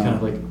 where they're just kind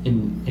of like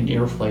in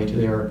air flight.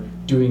 They are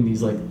doing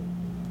these like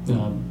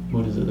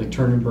like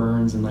turn and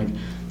burns, and like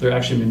they're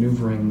actually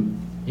maneuvering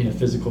in a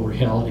physical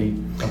reality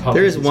of how.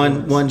 There is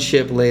one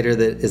ship later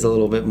that is a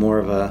little bit more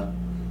of a,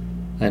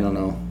 I don't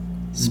know,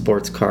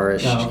 sports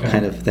car-ish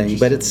kind of thing,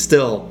 but it's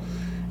still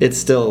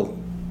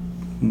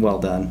well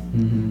done.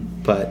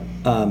 Mm-hmm. But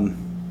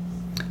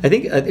I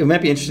think it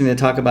might be interesting to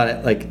talk about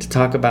it, like to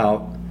talk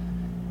about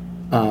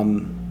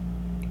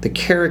the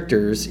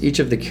characters. Each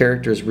of the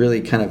characters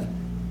really kind of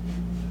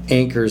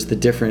anchors the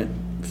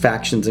different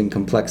factions and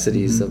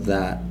complexities of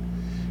that,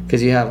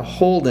 because you have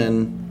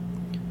Holden,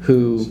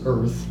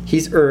 who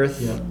he's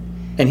Earth,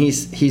 and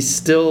he's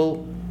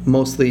still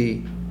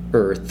mostly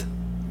Earth.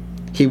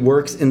 He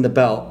works in the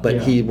belt,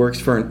 but he works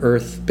for an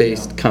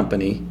Earth-based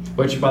company.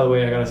 Which, by the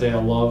way, I gotta say, I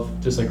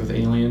love, just like with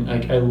Alien,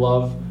 I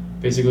love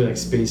basically like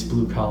space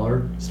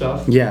blue-collar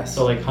stuff. Yes.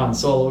 So like Han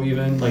Solo,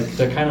 even like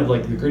the kind of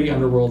like the gritty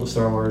underworld of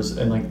Star Wars,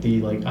 and like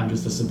the like I'm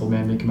just a simple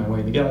man making my way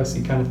in the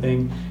galaxy kind of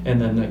thing.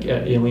 And then like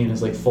Alien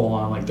is like full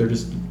on, like they're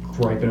just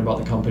griping about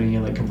the company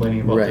and like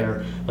complaining about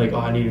their like, oh,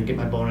 I need to get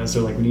my bonus,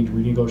 or like we need to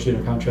renegotiate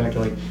our contract,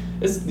 or like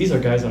these are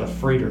guys on a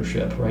freighter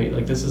ship, right?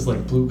 Like this is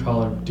like blue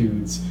collar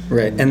dudes,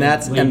 right? And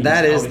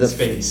that is the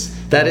space.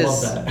 That I is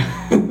love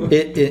that.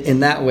 it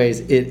in that ways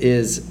it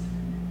is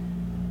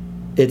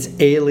it's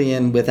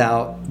alien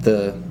without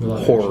the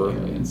horror,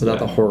 aliens, without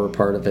the horror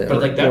part of it,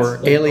 but like that's, or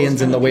like,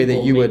 aliens in the way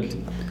that you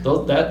would.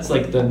 That's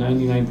like the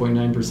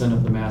 99.9%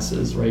 of the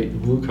masses, right? The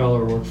blue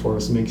collar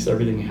workforce makes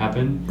everything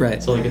happen.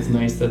 Right. So like it's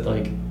nice that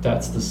like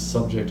that's the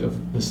subject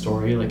of the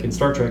story. Like in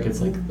Star Trek, it's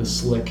like the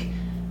slick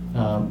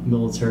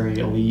military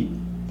elite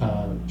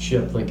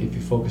ship. Like if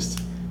you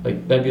focused,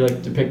 like that'd be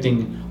like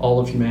depicting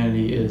all of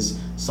humanity is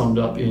summed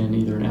up in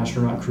either an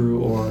astronaut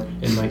crew or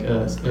in like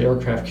an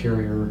aircraft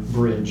carrier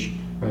bridge,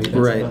 right?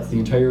 That's the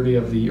entirety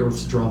of the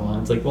Earth's drama.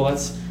 It's like, well,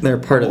 they're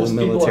part of the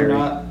military.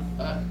 People are not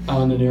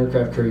on an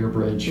aircraft carrier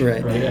bridge,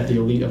 right? At the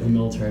elite of the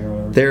military or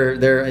whatever.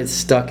 They're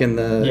stuck in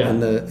the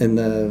in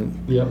the.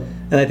 Yep.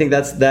 And I think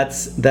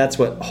that's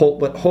what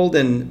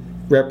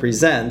Holden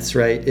represents,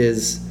 right?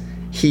 Is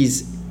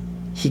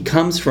he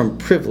comes from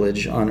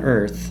privilege on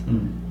Earth,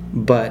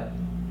 but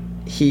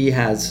he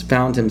has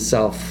found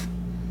himself,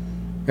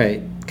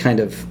 right, kind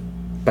of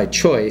by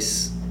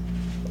choice.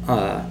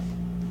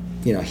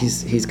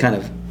 He's kind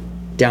of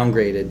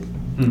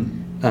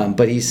downgraded,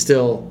 but he's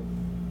still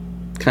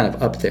kind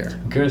of up there.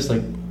 I'm curious,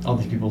 like all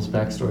these people's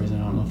backstories. I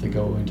don't know if they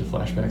go into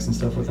flashbacks and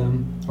stuff with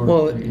them,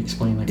 or like,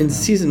 explain like in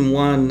season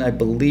 1, I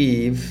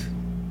believe.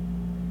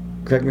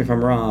 Correct me if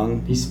I'm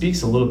wrong. He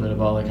speaks a little bit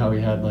about like how he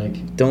had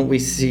like. Don't we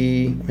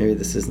see? Maybe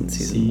this isn't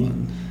season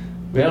 1.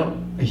 Well,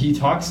 he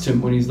talks to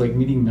him when he's like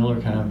meeting Miller,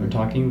 kind of, and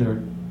talking.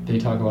 They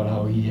talk about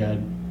how he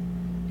had,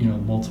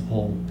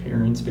 multiple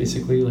parents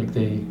basically. Like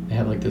they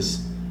have like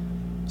this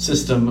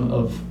system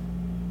of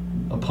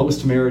a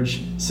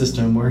post-marriage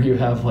system where you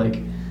have like.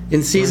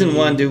 In season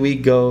 1, do we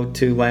go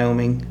to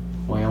Wyoming?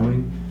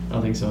 Wyoming? I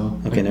don't think so.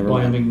 Okay, like never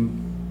Wyoming,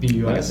 mind. the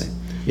U.S.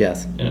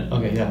 Yes. Yeah,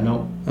 okay, yeah,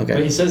 no. Okay.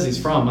 But he says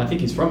I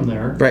think he's from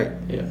there. Right.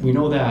 Yeah, we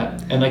know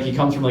that. And like he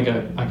comes from like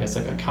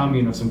a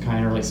commune of some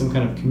kind, or like some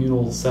kind of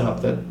communal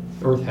setup that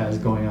Earth has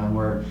going on,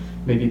 where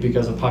maybe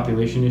because of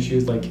population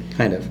issues, like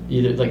kind of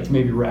either like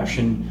maybe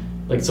ration,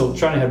 like so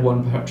China had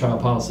one child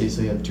policy,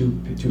 so you have two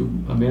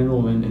a man and a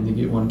woman, and they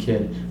get one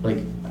kid. Like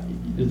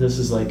this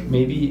is like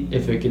maybe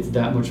if it gets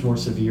that much more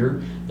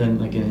severe, then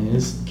like in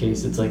his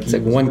case, it's like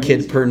one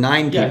kid per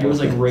 9 people. Yeah, he was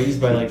like raised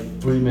by like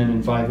 3 men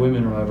and 5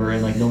 women or whatever,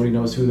 and like nobody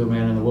knows who the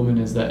man and the woman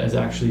is that is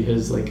actually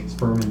his like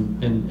sperm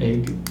and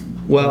egg.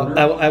 Well,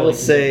 I will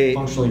say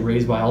functionally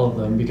raised by all of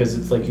them, because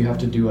it's like you have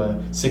to do a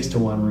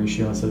 6-to-1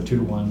 ratio instead of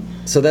 2-to-1.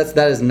 So that's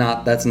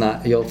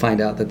not. You'll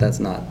find out that that's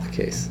not the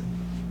case.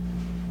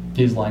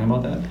 He's lying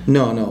about that?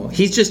 No.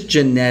 He's just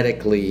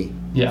genetically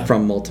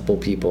from multiple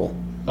people.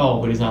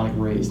 Oh, but he's not like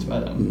raised by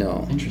them.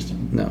 No.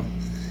 Interesting. No.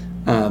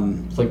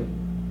 It's like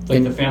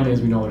the family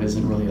as we know it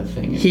isn't really a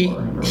thing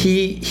anymore.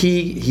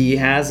 He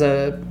has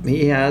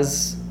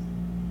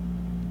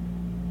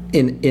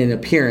in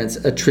appearance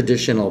a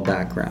traditional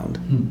background,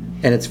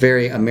 and it's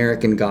very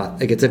American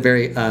Goth. Like it's a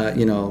very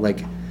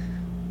like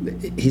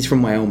he's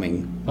from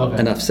Wyoming. Okay.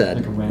 Enough said.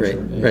 Like a rancher.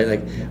 Right.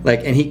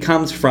 Like and he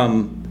comes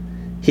from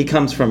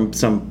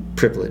some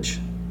privilege,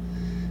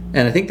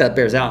 and I think that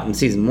bears out in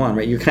season 1.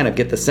 Right, you kind of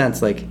get the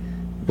sense like,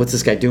 what's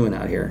this guy doing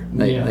out here?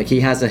 Like he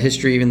has a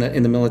history in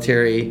the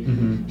military.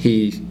 Mm-hmm.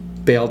 He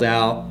bailed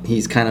out.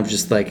 He's kind of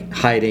just like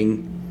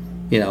hiding,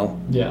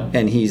 Yeah.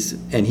 And he's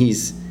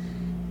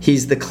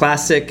the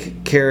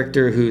classic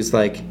character who's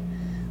like,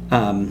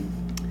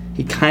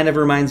 he kind of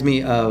reminds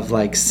me of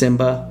like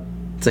Simba.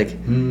 It's like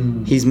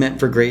he's meant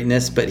for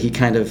greatness, but he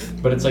kind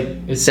of. But it's like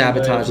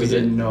sabotages we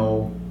didn't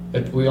know.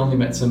 We only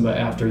met Simba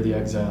after the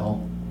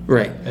exile.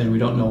 Right. And we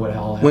don't know what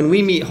hell happened. When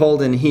we meet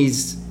Holden,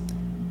 he's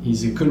a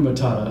Hakuna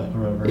Matata or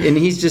whatever. And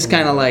he's just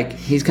kind of like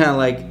I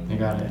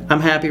got it. I'm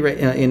happy, right?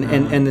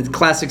 And the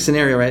classic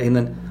scenario, right? And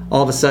then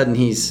all of a sudden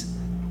he's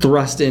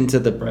thrust into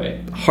the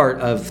heart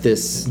of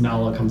this.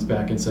 Nala comes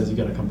back and says, "You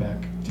got to come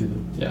back to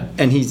the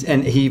And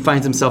he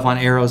finds himself on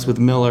Arrows with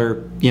Miller.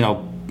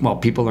 While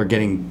people are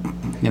getting,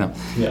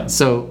 Yeah.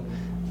 So,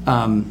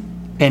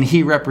 and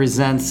he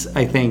represents,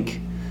 I think,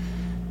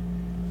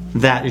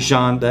 that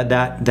genre,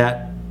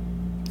 that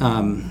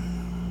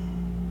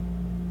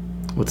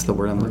what's the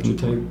word I'm looking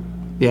for?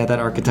 Yeah, that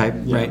archetype,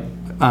 right?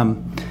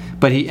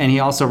 But he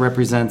also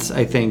represents,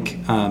 I think,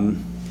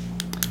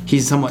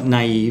 he's somewhat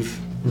naive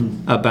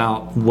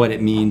about what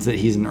it means that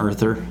he's an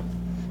Earther,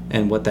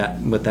 and what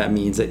that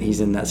means that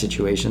he's in that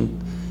situation.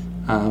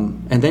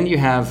 And then you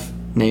have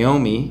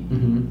Naomi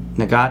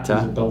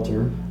Nagata,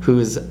 who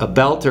is a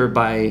belter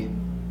by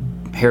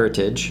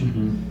heritage,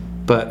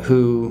 but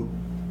who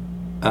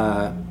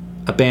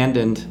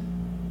abandoned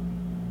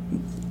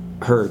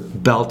her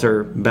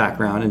belter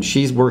background, and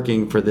she's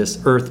working for this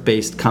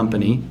Earth-based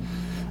company.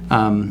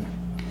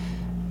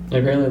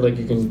 Apparently, like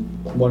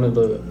one of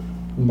the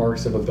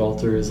marks of a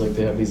belter is like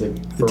they have these like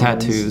burns.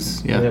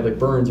 Tattoos. Yeah. And they have like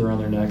burns around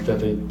their neck that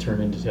they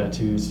turn into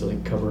tattoos to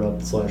like cover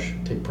up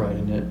 / take pride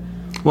in it.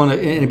 Well,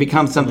 and it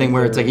becomes something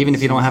where it's like even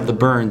if you don't have the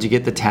burns, you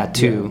get the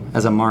tattoo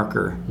as a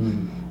marker.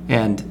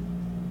 And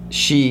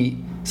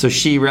she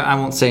I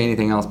won't say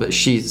anything else, but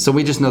so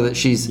we just know that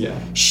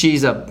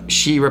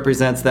she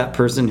represents that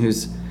person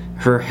who's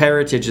her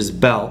heritage is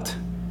belt.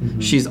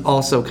 She's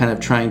also kind of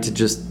trying to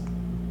just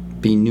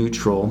be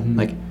neutral,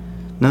 like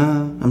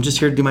no, I'm just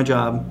here to do my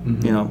job.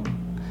 Mhm. You know.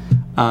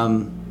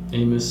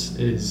 Amos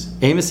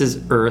is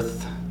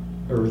Earth.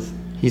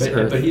 He's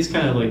Earth. But he's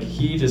kind of like,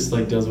 he just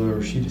like does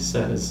whatever she just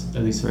says,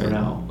 at least for Right.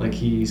 now. Like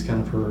he's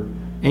kind of her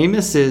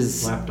Amos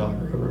is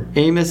lapdog or whatever.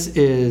 Amos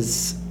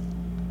is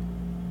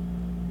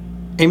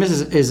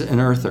an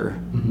Earther,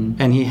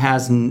 and he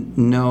has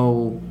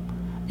no.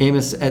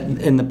 Amos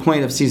in the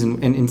point of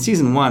in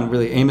season 1,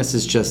 really Amos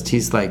is just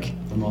he's like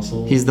The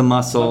muscle. he's the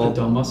muscle. Not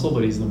the dumb muscle,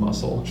 but he's the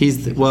muscle.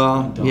 He's Like,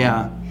 well, dumb.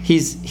 yeah.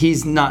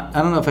 He's not.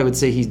 I don't know if I would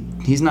say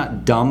he's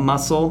not dumb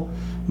muscle,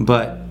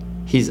 but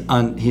he's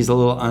a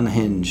little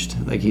unhinged.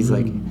 Like he's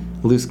like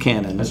loose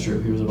cannon. That's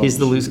true. He was about He's to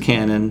the loose shoot,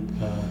 cannon,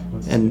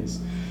 what's his and face?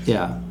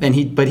 yeah, and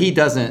he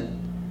doesn't.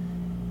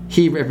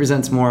 He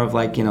represents more of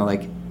like, you know,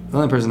 like the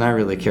only person I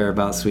really care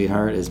about,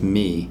 sweetheart, is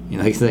me. You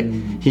know,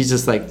 he's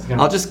just like,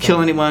 I'll just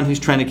kill anyone who's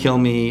trying to kill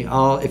me.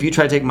 If you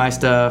try to take my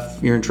stuff,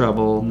 you're in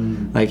trouble.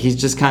 Like he's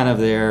just kind of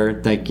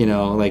there, like, you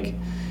know, like,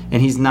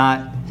 and he's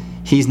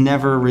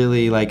never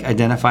really like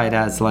identified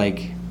as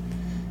like,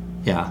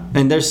 yeah.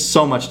 And there's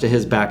so much to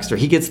his backstory.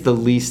 He gets the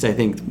least, I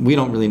think. We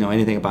don't really know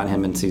anything about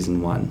him in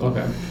season 1.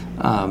 Okay.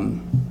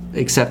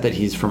 Except that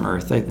he's from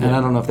Earth. And I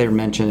don't know if they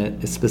mention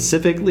it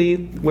specifically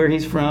where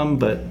he's from,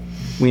 but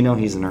we know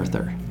he's an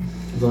Earther.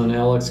 Then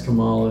Alex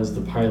Kamal is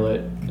the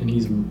pilot, and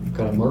he's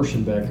got a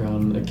Martian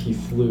background. Like he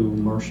flew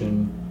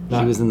Martian.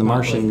 He was in the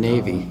Martian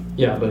Navy.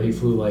 Yeah, but he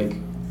flew like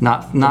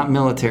not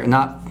military,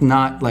 not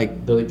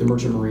like the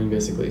Merchant Marine,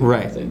 basically.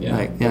 right, I think, yeah.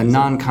 like, yeah,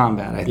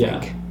 non-combat. I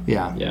think.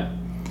 Yeah. Yeah.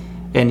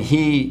 And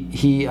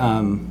he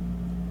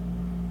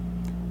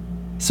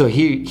so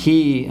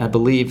he I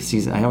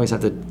believe I always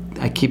have to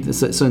keep this.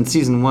 So in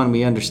season 1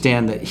 we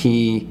understand that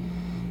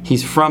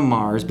he's from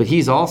Mars, but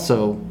he's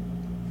also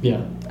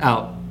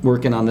out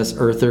working on this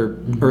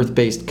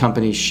Earth-based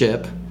company's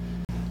ship.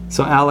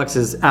 So Alex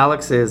is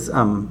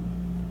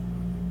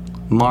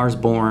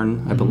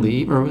Mars-born, I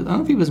believe, or I don't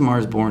know if he was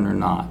Mars-born or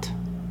not,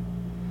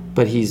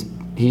 but he's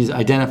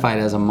identified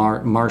as a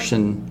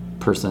Martian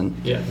person.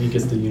 Yeah, he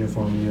gets the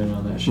uniform even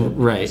on that ship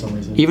Right. for some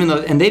reason. Even though,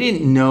 and they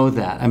didn't know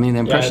that. I mean, the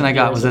impression I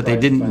got was that they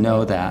didn't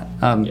know that.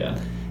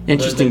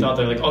 Interesting. They thought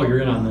they're like, oh, you're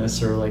in on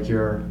this, or like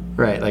you're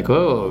right. Like,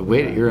 oh,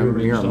 wait, you're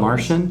a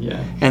Martian.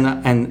 Yeah.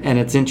 And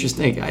it's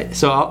interesting.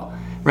 So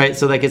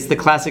like it's the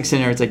classic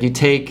scenario. It's like you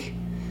take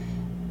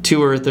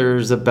 2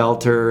 Earthers, a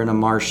Belter, and a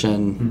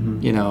Martian,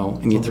 you know,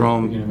 and you throw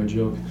them. Beginning of a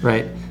joke.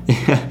 Right.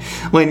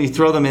 When you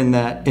throw them in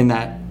that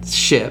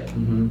ship,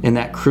 in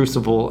that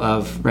crucible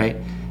of right,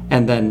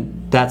 and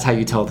then that's how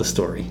you tell the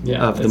story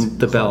of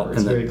the belt.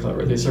 It's very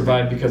clever. They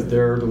survive because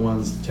they're the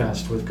ones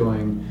tasked with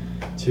going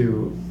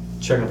to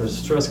check out the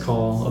distress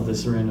call of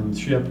this random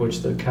ship, which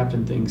the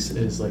captain thinks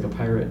is like a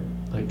pirate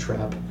like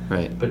trap.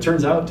 Right. But it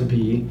turns out to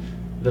be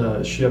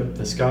the ship,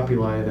 the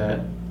Scopuli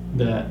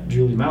that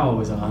Julie Mao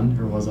was on.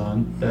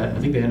 That I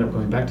think they end up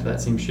going back to that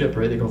same ship,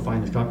 right? They go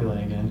find the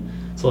Scopuli again.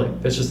 So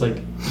like that's just like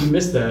you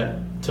miss that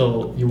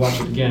till you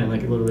watch it again.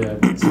 Like literally,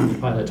 I've seen the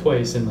pilot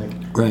twice, and like,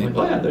 right. I'm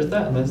like, oh yeah, there's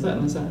that, and there's that,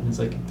 and there's that, and it's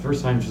like the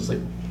first time it's just like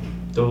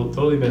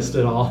totally missed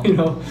it all, you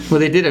know. Well,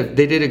 they did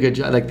a good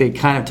job. Like they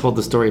kind of told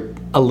the story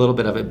a little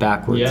bit of it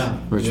backwards,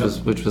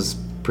 which was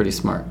pretty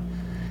smart.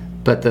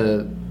 But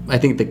I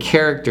think the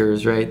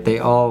characters, right?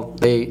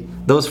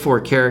 Those 4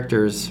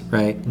 characters,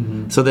 right?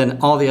 So then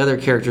all the other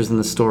characters in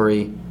the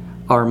story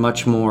are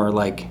much more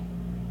like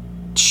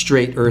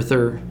straight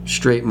Earther,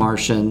 straight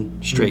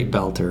Martian, straight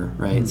Belter,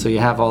 right? So you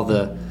have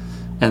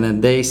and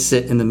then they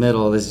sit in the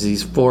middle. There's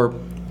these four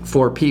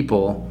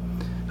people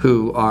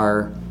who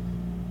are,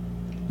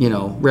 you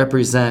know,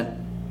 represent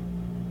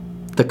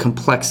the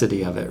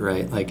complexity of it,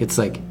 right? Like it's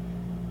like,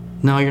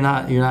 no, you're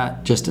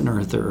not just an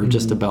Earther or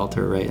just a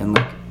Belter, right? And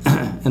like,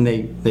 and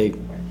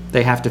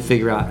they have to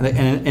figure out,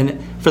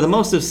 and for the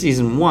most of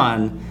season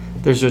 1,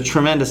 there's a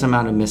tremendous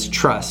amount of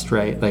mistrust,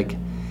 right? Like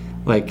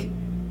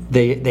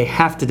they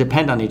have to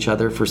depend on each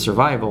other for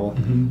survival,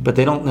 but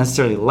they don't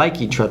necessarily like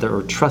each other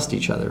or trust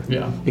each other.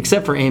 Yeah.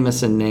 Except for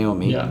Amos and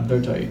Naomi. Yeah,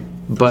 they're tight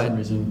for But- some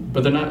reason.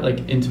 But they're not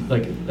like into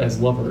like as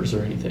lovers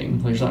or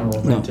anything. Like it's not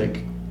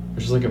romantic.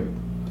 It's just like a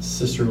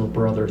sister or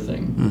brother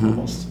thing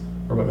almost,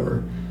 or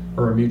whatever,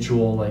 or a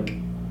mutual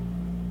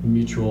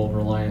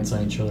reliance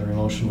on each other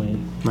emotionally.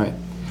 Right.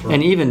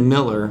 And even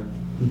Miller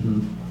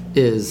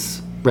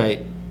is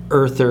right.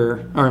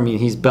 Earther, or I mean,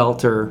 he's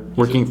Belter,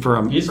 working for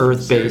an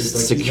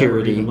Earth-based security. He's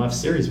never even left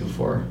series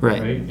before,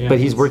 right? Yeah, but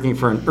he's working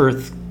for an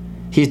Earth.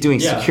 He's doing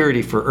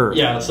security for Earth.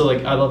 Yeah. So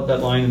like, I love that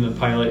line in the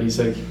pilot. He's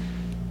like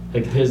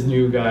his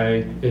new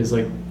guy is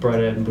like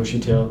bright-eyed and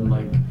bushy-tailed, and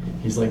like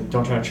he's like,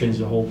 don't try to change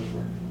the whole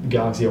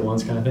galaxy at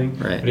once, kind of thing.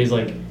 Right. But he's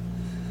like,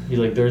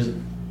 there's,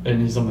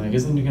 and he's something like,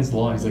 isn't it against the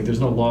law? He's like, there's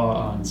no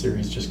law on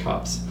series, just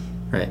cops.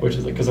 Right. Which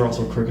is like, because they're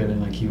also crooked,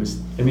 and like he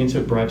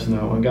took bribes from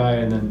that one guy,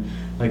 and then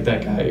like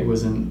that guy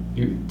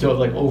you don't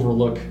like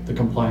overlook the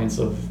compliance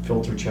of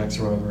filter checks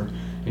or whatever,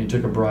 and he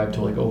took a bribe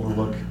to like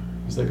overlook.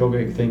 He's like,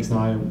 okay, thanks, now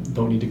I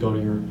don't need to go to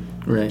your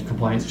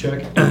compliance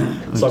check.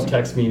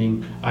 Subtext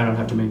meaning I don't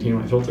have to maintain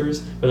my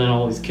filters, but then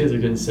all these kids are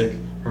getting sick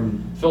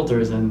from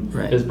filters, and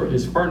Right.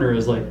 his partner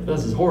is like,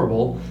 this is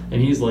horrible,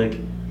 and he's like,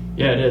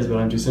 yeah, it is, but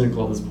I'm too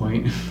cynical at this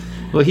point.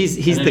 Well, he's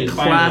And then the he's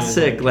finally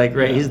classic, like,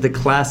 right? yeah. He's the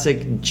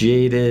classic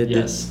jaded,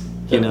 Yes.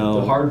 you know,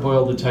 the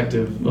hard-boiled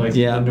detective, like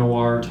Yeah. the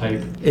noir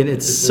type. and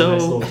it's a so,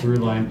 nice little through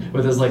line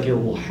with his like a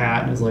little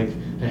hat and his like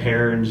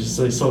hair, and just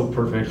like so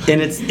perfect.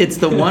 and it's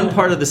the one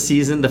part of the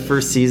season, the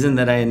first season,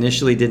 that I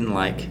initially didn't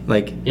like.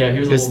 Like, Yeah, he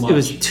was a little it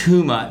was much.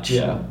 too much.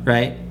 Yeah.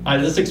 Right. I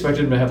just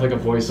expected him to have like a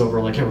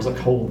voiceover, like it was like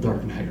whole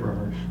Dark Knight or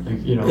whatever,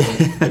 like you know,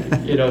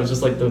 it's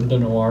just like the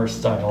noir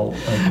style,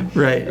 like,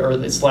 Right.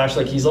 Or slash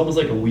like he's almost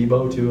like a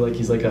weebo too, like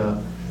he's like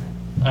a,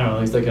 I don't know,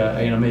 he's like a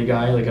anime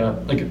guy, like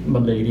a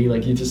milady,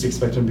 like you just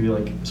expect him to be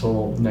like his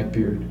whole neck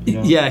beard. You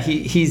know? Yeah,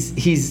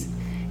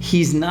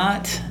 he's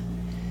not.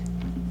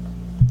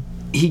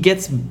 He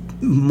gets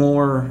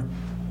more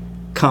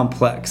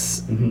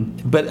complex,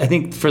 but I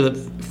think for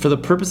the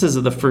purposes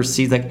of the first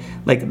season,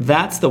 like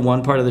that's the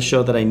one part of the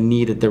show that I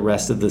needed the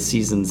rest of the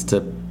seasons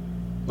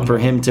for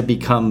him to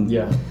become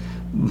Yeah.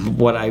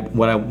 what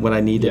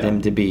I needed Yeah.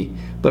 him to be.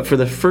 But for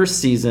the first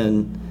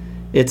season,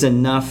 it's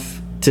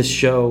enough to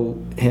show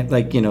him,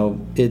 like, you know,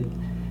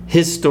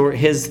 his story,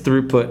 his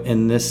throughput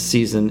in this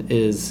season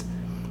is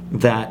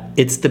that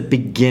it's the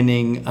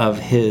beginning of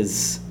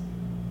his,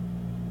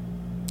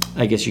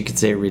 I guess you could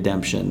say,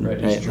 redemption, Right,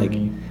 his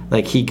journey.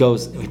 Like he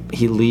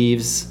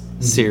leaves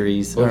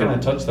Ceres. Well, I kind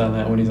of touched on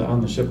that when he's on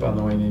the ship on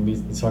the way, and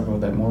he's talking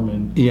about that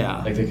Mormon.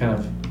 Yeah. Like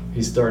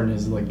he's starting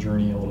his like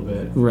journey a little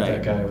bit. Right.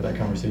 With that guy, with that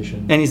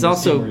conversation. And he's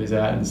also- seeing where he's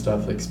at and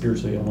stuff, like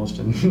spiritually almost,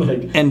 and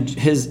like. And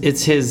his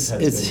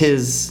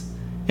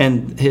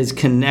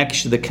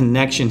connection, the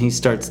connection he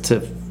starts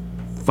to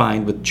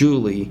find with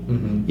Julie,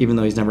 even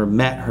though he's never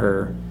met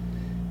her,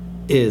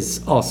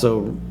 is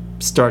also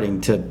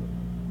starting to,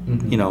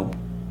 you know,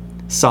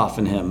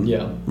 soften him.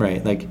 Yeah.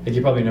 Right. Like Like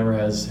he probably never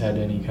has had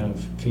any kind of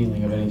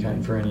feeling of any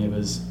kind for any of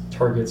his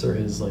targets or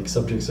his like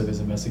subjects of his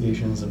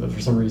investigations, but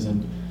for some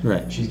reason,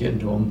 right. she's getting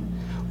to him.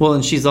 Well,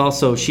 and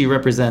she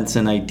represents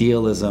an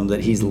idealism that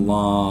he's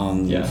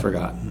long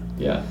forgotten.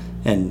 Yeah.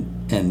 And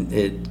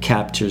it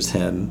captures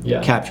him.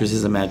 Yeah. Captures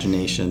his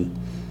imagination.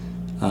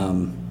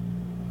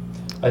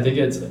 I think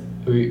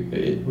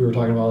we were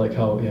talking about like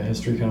how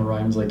history kind of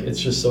rhymes. Like it's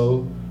just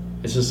so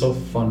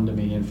fun to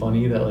me and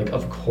funny that like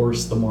of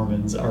course the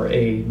Mormons are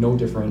no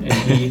different,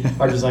 and B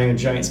are designing a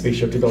giant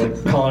spaceship to go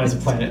like colonize a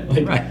planet.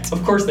 Like Right.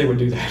 Of course they would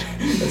do that.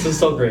 That's just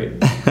so great.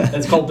 And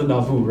it's called the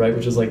Nauvoo, right?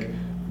 Which is like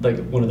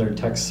one of their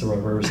texts or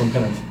whatever, or some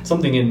kind of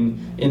something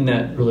in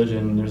that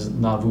religion. There's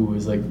Nauvoo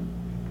is like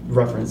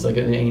reference, like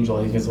an angel.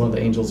 I think it's one of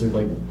the angels who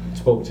like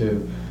spoke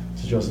to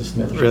Joseph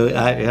Smith. Really?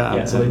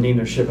 Yeah, so they named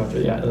their ship after.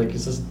 Yeah, like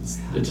it's just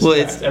Well,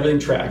 tracks. Everything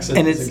tracks.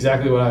 It's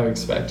exactly what I would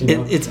expect. You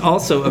know? It's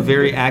also a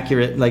very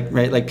accurate,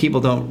 like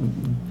people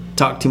don't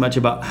talk too much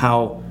about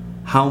how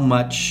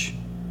much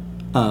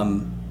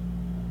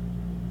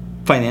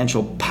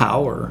financial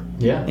power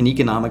and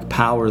economic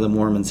power the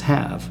Mormons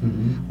have.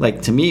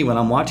 Like to me, when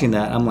I'm watching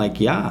that, I'm like,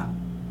 yeah,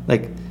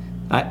 like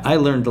I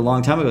learned a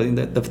long time ago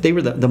that if they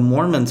were the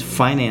Mormons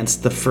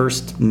financed the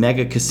first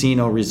mega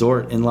casino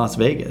resort in Las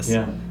Vegas.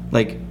 Yeah,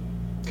 like.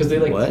 Because they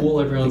like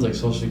pool everyone's like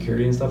social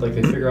security and stuff. Like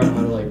they figure out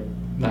how to like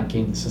not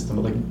game the system,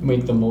 but like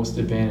make the most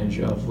advantage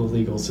of the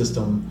legal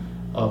system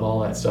of all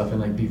that stuff,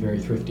 and like be very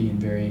thrifty and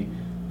very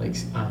like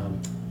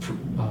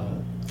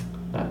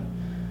not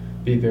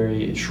be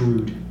very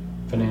shrewd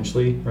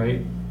financially,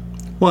 right?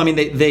 Well, I mean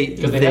they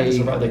because they have to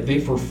survive. Like they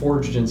were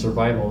forged in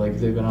survival. Like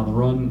they've been on the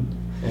run,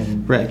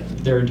 and right.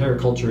 Their entire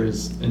culture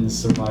is in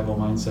this survival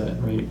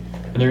mindset, right?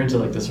 And they're into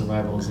like the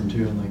survivalism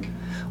too, and like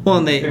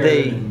and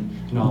they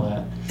and all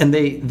that. And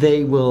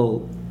they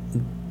will.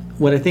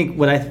 What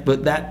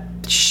that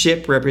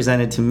ship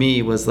represented to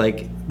me was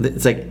like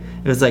it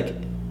was like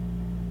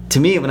to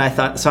me when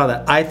I saw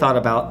that I thought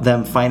about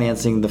them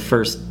financing the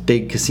first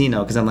big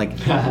casino, because I'm like,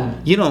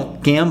 you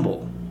don't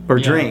gamble or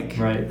drink,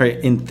 right?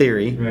 In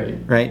theory,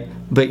 right?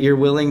 But you're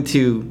willing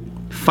to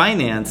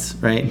finance,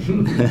 right?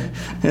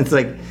 It's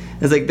like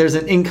there's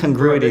an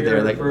incongruity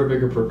there, like for a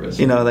bigger purpose.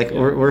 You know, like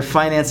we're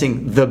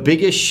financing the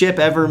biggest ship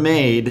ever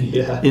made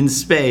in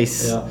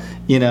space,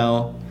 you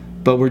know,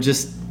 but we're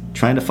just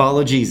trying to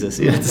follow Jesus.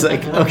 It's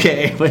like,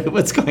 okay,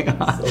 what's going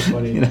on? So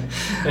funny. You know?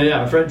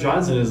 And Fred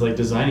Johnson is like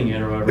designing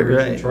it or whatever.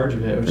 He's in charge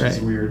of it, which is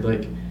weird.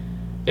 Like,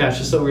 it's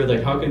just so weird.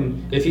 Like, how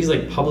can, if he's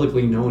like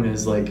publicly known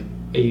as like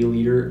a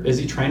leader, is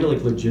he trying to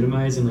like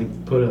legitimize and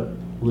like put a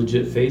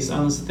legit face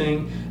on this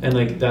thing? And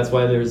like that's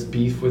why there's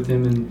beef with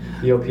him and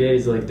the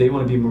OPAs. Like they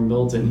want to be more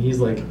militant. He's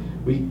like,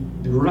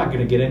 we're not going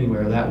to get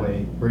anywhere that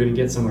way. We're going to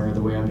get somewhere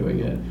the way I'm doing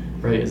it.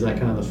 Right? Is that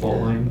kind of the fault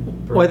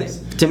line? Well,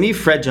 to me,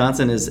 Fred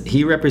Johnson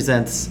he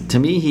represents. To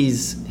me,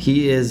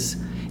 he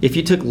is. If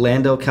you took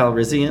Lando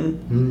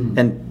Calrissian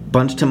and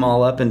bunched him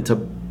all up into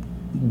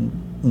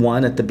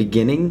one at the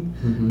beginning,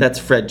 that's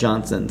Fred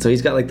Johnson. So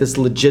he's got like this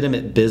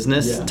legitimate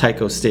business,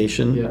 Tycho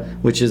Station,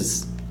 which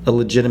is a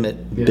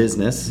legitimate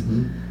business.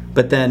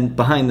 But then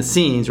behind the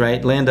scenes,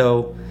 right,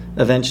 Lando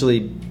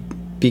eventually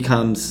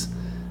becomes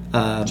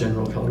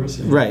General colors.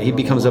 Yeah. Right, he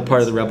becomes a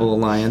part of the Rebel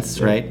Alliance,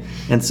 yeah. right?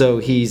 And so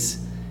he's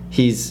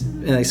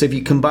and so if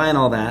you combine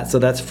all that, so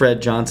that's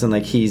Fred Johnson.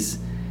 Like he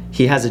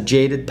has a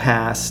jaded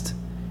past.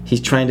 He's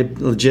trying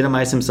to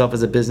legitimize himself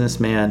as a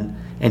businessman,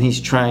 and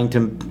he's trying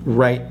to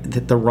right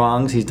the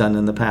wrongs he's done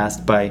in the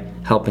past by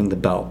helping the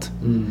Belt.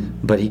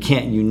 But he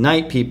can't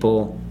unite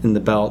people in the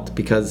Belt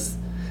because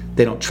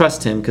they don't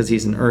trust him because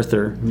he's an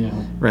Earther,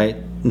 right?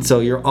 And so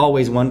you're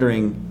always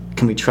wondering,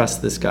 can we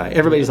trust this guy?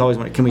 Everybody's always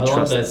wondering, can we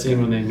trust that scene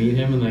when they meet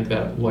him in like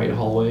that white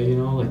hallway, you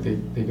know, like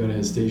they go to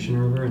his station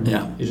or whatever, and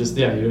you're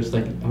just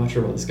like, I'm not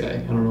sure about this guy. I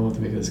don't know what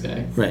to make of this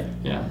guy. Right.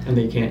 Yeah, and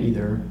they can't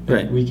either.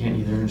 Right. We can't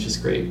either, and it's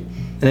just great.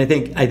 And I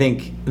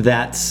think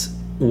that's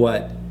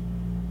what.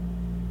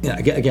 Yeah.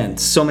 Again,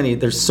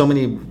 there's so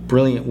many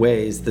brilliant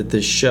ways that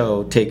this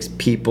show takes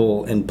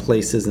people and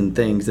places and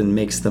things and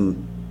makes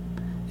them,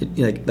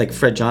 like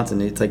Fred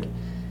Johnson. It's like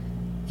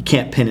you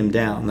can't pin him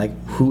down. Like,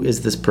 who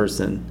is this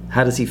person?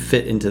 How does he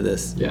fit into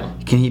this? Yeah.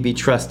 Can he be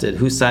trusted?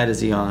 Whose side is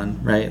he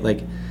on? Right.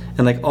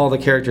 And all the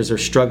characters are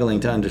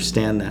struggling to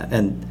understand that,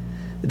 and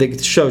the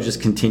show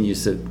just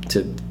continues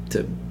to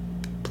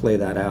play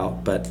that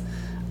out. But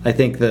I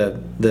think the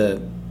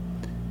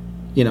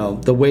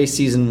way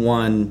season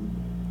one,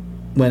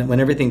 when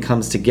everything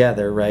comes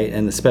together, right,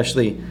 and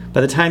especially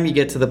by the time you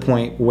get to the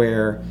point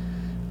where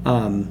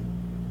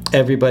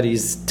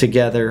everybody's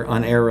together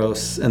on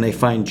Eros and they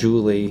find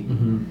Julie,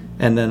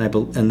 and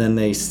then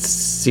they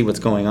see what's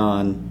going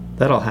on.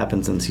 That all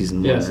happens in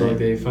season one. Yeah, so like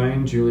they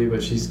find Julie,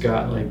 but she's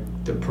got like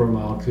the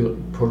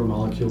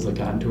proto-molecules like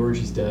gotten to her.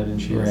 She's dead,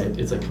 and she has, like,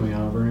 it's like coming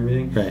out of her and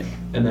everything. Right.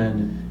 And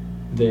then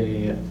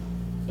they,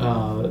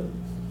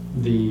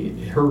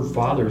 her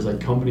father's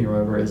like company or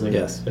whatever is like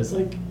has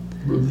like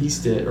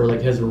released it or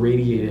like has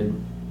irradiated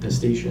the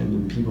station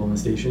and people in the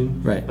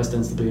station, right,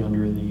 ostensibly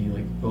under the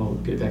like,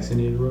 get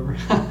vaccinated or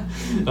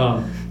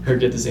whatever, or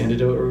get this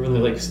antidote or whatever.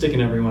 They're like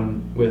sticking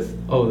everyone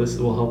with, this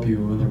will help you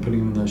when they're putting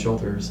them in the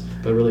shelters,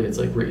 but really it's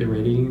like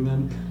irradiating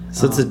them.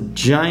 So it's a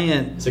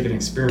giant, it's like an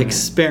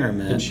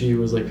experiment, and she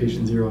was like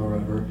patient zero or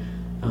whatever,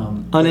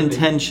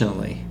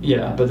 unintentionally.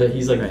 But that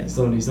he's like,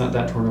 so he's not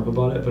that torn up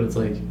about it, but it's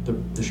like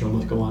the show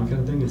must go on kind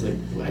of thing. It's like,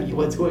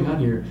 what's going on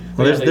here?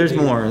 Well, there's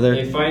more.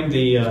 They find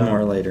there's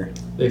more later.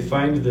 They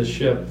find the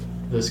ship,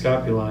 the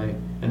Scopuli,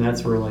 and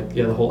that's where like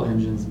the whole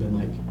engine's been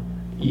like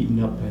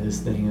eaten up by this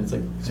thing. It's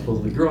like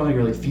supposedly growing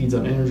or like feeds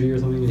on energy or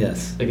something.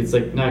 Yes. Like it's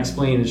like not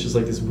explained. It's just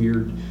like this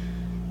weird.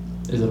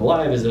 Is it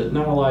alive? Is it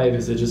not alive?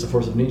 Is it just a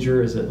force of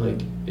nature? Is it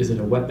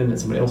a weapon that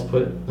somebody else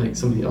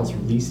somebody else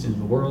released into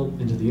the world,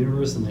 into the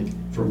universe, and like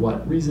for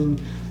what reason?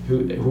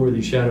 Who are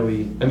these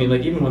shadowy? I mean,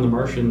 like even when the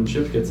Martian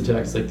ship gets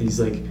attacked, it's like these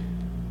like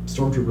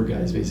stormtrooper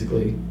guys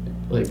basically,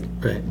 like,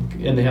 right,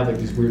 and they have like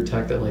this weird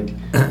tech that like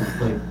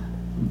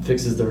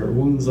fixes their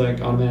wounds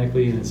like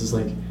automatically, and it's just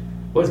like,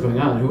 what is going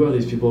on? Who are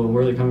these people and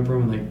where are they coming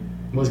from? And like,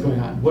 what's going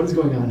on? What is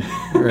going on?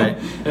 Right.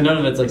 And none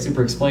of it's like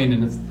super explained,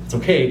 and it's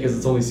okay because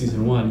it's only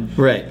season one.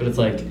 Right. But it's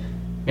like,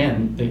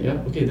 man,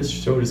 okay, this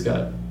show just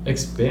got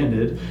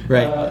expanded.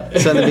 Right.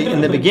 So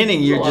in the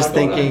beginning, you're just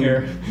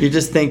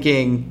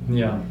thinking,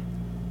 yeah,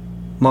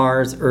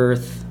 Mars,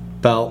 Earth,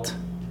 Belt.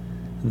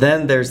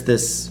 Then there's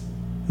this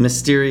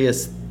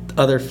mysterious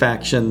other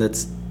faction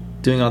that's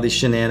doing all these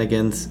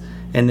shenanigans,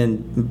 and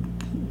then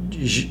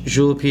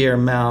Jules Pierre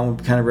Mao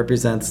kind of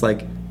represents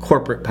like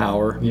corporate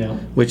power,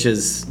 which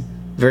is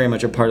very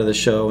much a part of the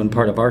show and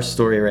part of our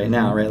story right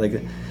now,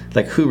 right?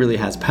 Like who really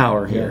has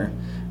power here,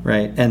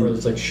 right? And or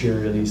it's like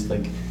shared, at least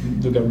like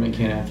the government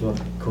can't act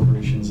without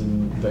corporations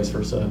and vice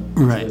versa.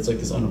 Right. So it's like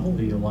this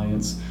unholy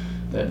alliance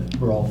that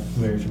we're all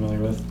very familiar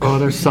with. Oh,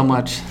 there's so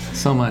much.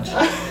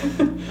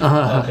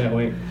 I can't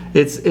wait.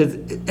 It's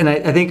and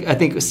I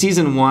think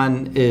season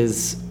one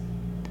it's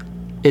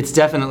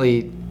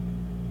definitely,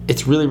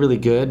 it's really, really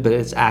good, but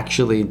it's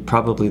actually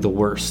probably the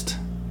worst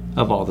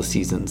of all the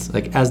seasons.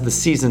 Like as the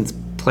seasons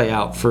play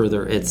out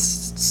further, it's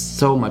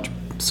so much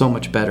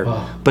better.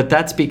 Oh. But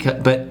that's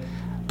because but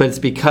it's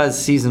because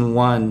season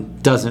one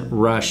doesn't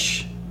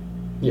rush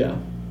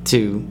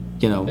to,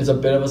 it's a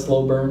bit of a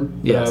slow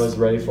burn, but I was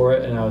ready for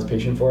it and I was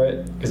patient for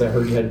it because I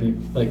heard you had to be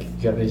like, you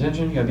gotta pay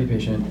attention, you gotta be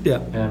patient,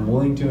 and I'm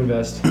willing to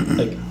invest.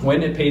 Like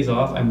when it pays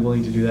off, I'm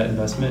willing to do that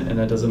investment, and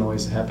that doesn't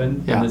always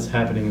happen, and it's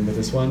happening with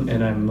this one.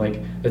 And I'm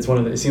like, it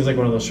seems like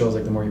one of those shows,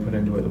 like the more you put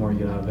into it, the more you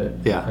get out of it.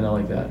 And I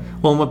like that.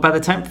 Well, by the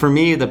time, for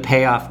me, the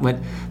payoff,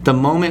 the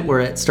moment where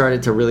it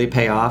started to really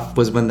pay off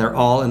was when they're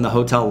all in the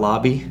hotel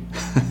lobby.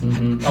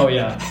 Oh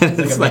yeah,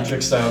 it's like a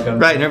Matrix style gun.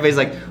 Right, and everybody's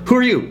like, who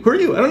are you?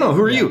 I don't know,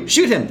 who are you?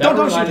 Shoot him.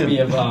 Don't shoot him. Me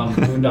of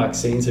Boondock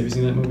Saints. Have you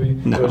seen that movie?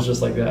 No. It was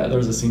just like that. There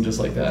was a scene just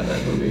like that in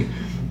that movie.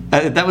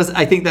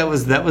 I think that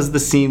was the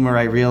scene where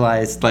I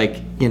realized, like,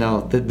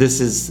 that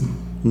this is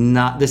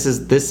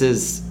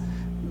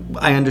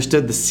I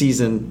understood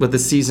what the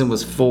season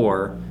was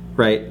for,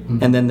 right?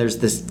 And then there's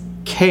this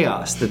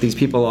chaos that these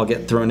people all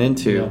get thrown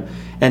into. Yeah.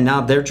 And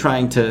now they're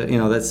trying to,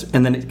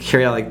 and then it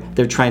carry out like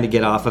they're trying to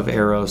get off of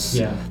Eros.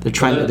 Yeah. They're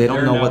trying. They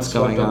don't know what's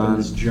going on.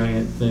 This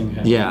giant thing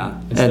happening. Yeah.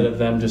 Instead of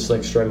them just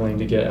like struggling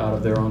to get out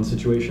of their own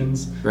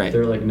situations, Right.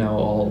 they're like now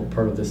all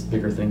part of this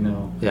bigger thing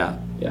now. Yeah.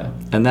 Yeah.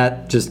 And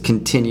that just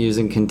continues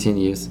and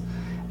continues,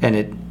 and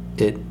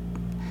it.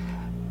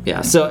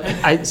 Yeah. So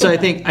I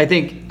think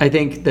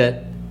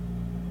that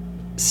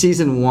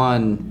season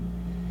 1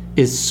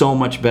 is so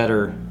much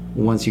better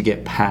once you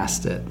get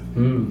past it.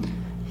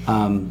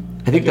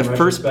 I think Like in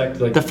retrospect,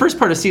 like- the first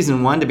part of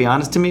season 1, to be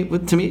honest, to me,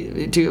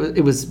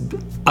 it was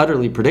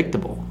utterly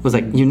predictable. It was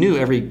like you knew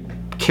every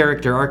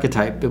character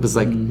archetype. It was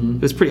like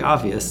it was pretty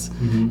obvious,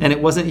 and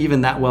it wasn't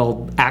even that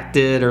well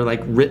acted or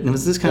like written. It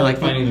was just kind of like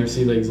finding their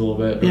sea legs a little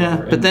bit.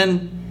 Yeah, but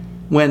then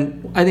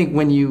I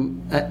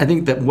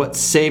think that what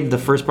saved the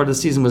first part of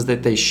the season was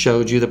that they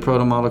showed you the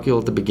proto-molecule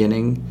at the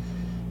beginning,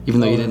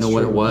 even though you didn't know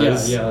what it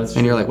was. Yeah, that's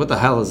and you're true. like, what the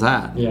hell is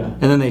that? Yeah.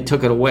 And then they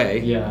took it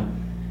away. Yeah.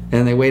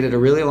 And they waited a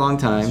really long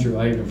time. That's true.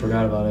 I even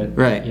forgot about it.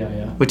 Right.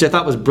 Yeah. Which I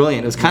thought was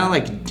brilliant. It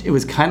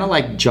was kind of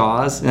like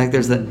Jaws. Like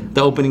there's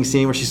the opening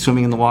scene where she's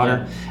swimming in the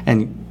water,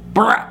 and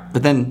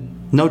but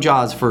then no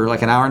Jaws for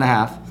like an hour and a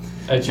half.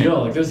 Like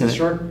there's a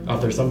shark out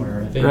there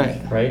somewhere. I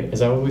think. Right. Is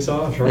that what we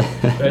saw? A shark.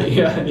 Right?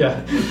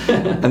 Yeah.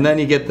 And then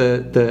you get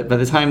the by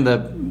the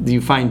time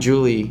you find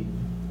Julie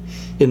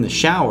in the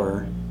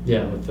shower.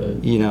 Yeah, with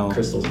the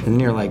crystals. And then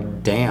you're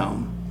like,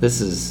 damn, this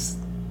is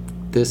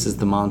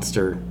the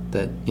monster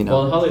that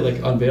Well, and how they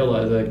like unveil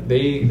it, like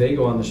they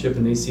go on the ship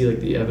and they see like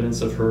the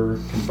evidence of her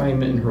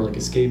confinement and her like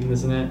escape and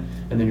this and that,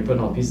 and then you're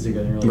putting all the pieces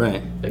together. And you're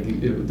like,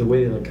 like the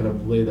way they like kind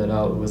of lay that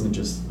out, it wasn't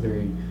just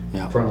very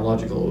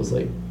chronological. It was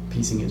like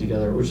piecing it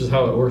together, which is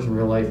how it works in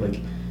real life. Like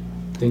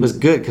things, it was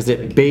good because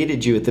it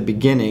baited you at the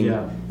beginning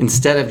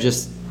instead of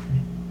just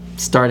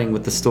starting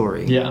with the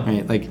story. Yeah.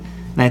 Right. Like,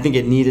 and I think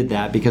it needed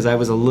that because I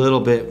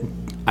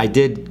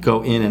did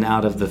go in and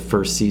out of the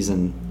first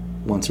season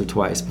once or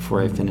twice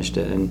before I finished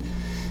it, and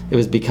it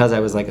was because I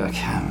was like,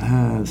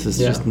 this is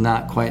just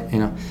not quite,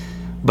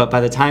 But by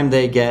the time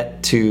they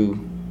get to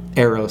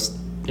Eros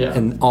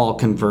and all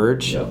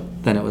converge,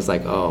 then it was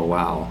like, oh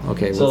wow,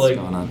 okay, so what's like,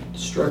 going on?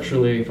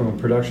 Structurally, from a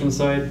production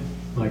side,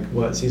 like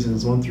what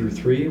seasons 1 through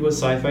 3 was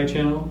Sci-Fi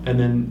Channel, and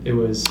then it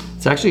was.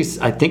 It's actually,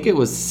 I think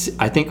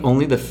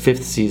only the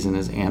 5th season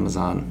is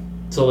Amazon.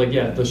 So like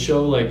the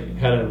show like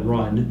had a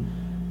run,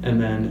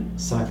 and then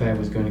Sci-Fi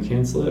was going to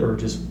cancel it or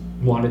just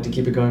wanted to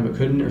keep it going but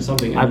couldn't or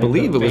something. And I like,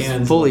 believe it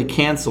was fully like,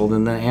 canceled,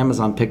 and then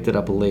Amazon picked it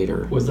up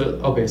later. Was there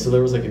okay? So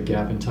there was like a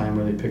gap in time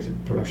where they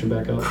picked production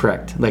back up.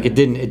 Correct. Like it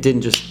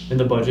didn't just. And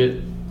the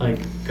budget like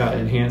got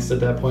enhanced at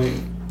that point.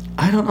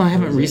 I don't know. I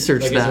haven't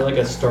researched like, that. Is there like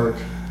a stark,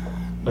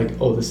 like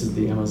this is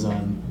the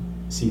Amazon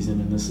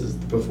season and this is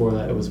before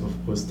that it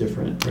was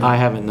different. Right? I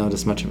haven't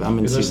noticed much of it. I'm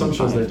in season 5. There's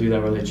some shows that do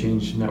that where they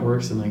change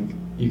networks and like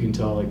you can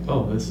tell like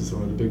this is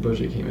where the big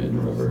budget came in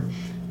or whatever,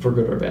 for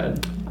good or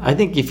bad. I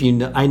think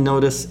I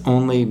notice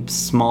only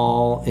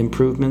small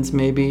improvements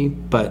maybe,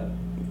 but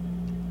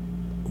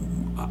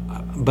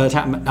by the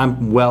time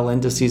I'm well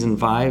into season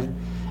 5,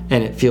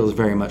 and it feels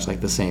very much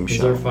like the same show.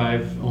 Is there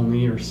 5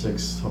 only or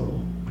 6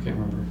 total? I can't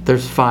remember.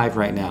 There's 5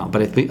 right now,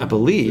 but I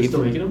believe. They're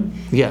still making them?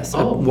 Yes.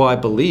 Oh. I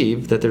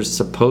believe that there's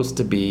supposed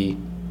to be.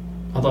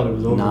 I thought it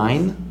was over.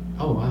 9.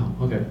 Oh wow.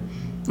 Okay.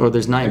 Or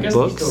there's 9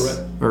 books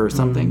or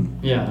something.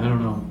 Yeah, I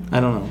don't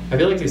know. I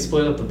feel like they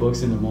split up the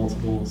books into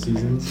multiple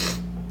seasons.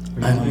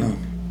 I don't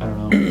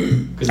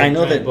know. Because I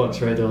know that books,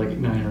 right? They're like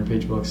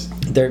 900-page books.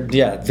 They're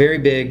very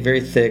big,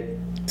 very thick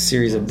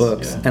series of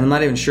books, and I'm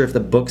not even sure if the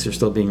books are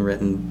still being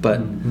written.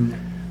 But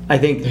I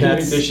think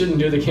they shouldn't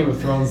do the Game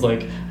of Thrones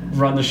like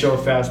run the show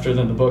faster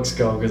than the books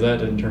go, because that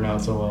didn't turn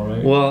out so well,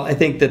 right? Well, I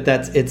think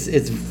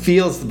it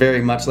feels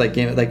very much like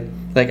Game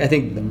like I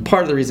think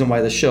part of the reason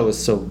why the show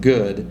is so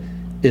good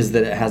is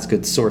that it has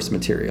good source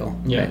material.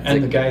 Yeah, right?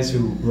 and the guys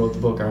who wrote the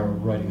book are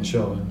writing the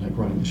show and like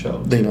running the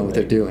show. They know what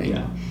they're doing.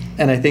 Yeah.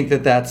 And I think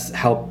that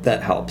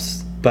that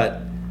helps. But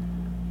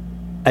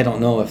I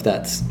don't know if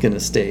that's going to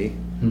stay.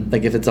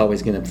 Like if it's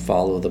always going to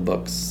follow the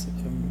books.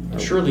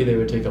 Surely they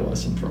would take a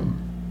lesson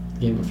from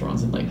Game of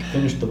Thrones and like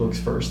finish the books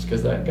first,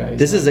 because that guy.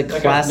 This is a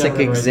classic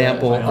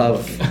example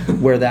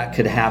of where that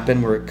could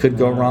happen, where it could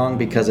go wrong,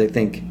 because I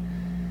think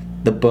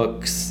the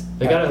books.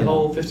 They got a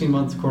whole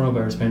 15-month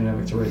coronavirus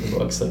pandemic to write the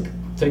books. Like,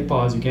 take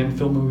pause. You can't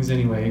film movies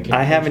anyway.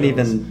 I haven't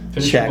even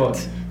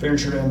checked.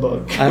 Finish your damn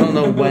book. I don't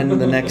know when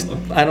the next.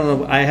 I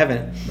don't know. I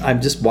haven't.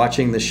 I'm just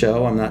watching the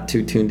show. I'm not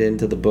too tuned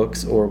into the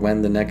books or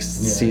when the next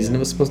season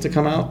was supposed to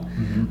come out.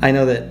 I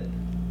know that.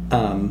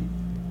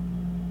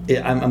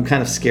 I'm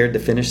kind of scared to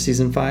finish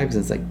season 5 because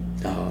it's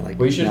like,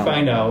 we should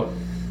find out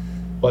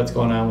what's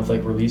going on with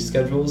like release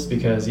schedules,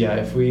 because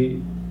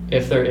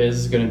if there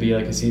is going to be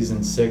like a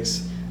season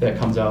 6 that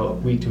comes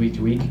out week to week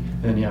to week,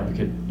 then we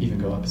could even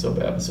go episode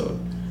by episode.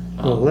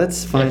 Well,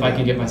 let's find if I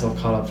can get myself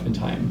caught up in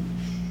time,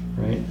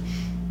 right?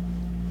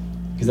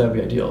 because that would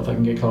be ideal if I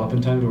can get caught up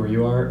in time to where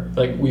you are.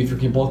 Like if we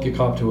can both get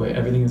caught up to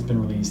everything that's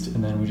been released,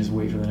 and then we just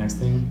wait for the next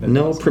thing.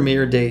 No awesome.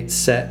 premiere date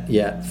set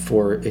yet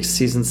for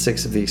season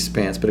 6 of The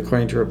Expanse, but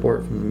according to a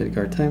report from the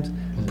Midgard Times,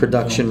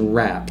 production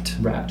wrapped.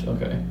 Wrapped.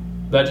 Okay,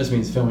 that just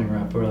means filming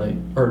wrapped,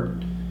 or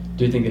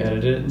do you think they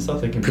edited it and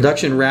stuff? They can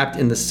Production wrapped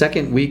in the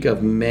second week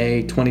of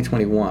May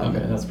 2021.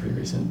 Okay, that's pretty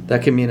recent.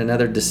 That could mean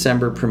another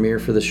December premiere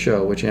for the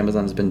show, which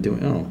Amazon has been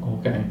doing. Oh.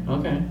 Okay.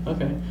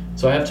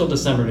 So I have till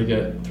December to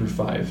get through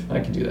 5. I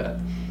can do that.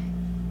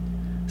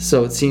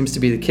 So it seems to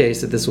be the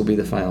case that this will be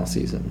the final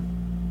season.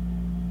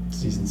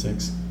 Season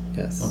 6.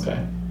 Yes.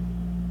 Okay.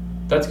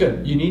 That's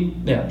good.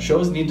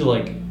 Shows need to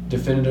like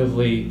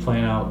definitively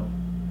plan out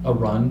a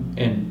run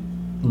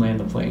and land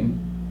the plane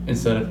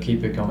instead of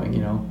keep it going,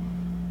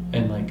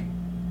 and like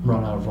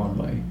run out of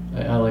runway.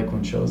 I like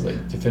when shows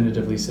like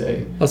definitively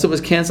say. Also, it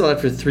was canceled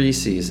after 3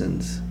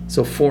 seasons,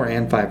 so 4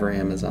 and 5 are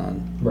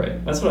Amazon.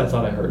 Right. That's what I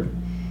thought I heard.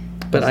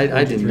 But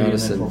I didn't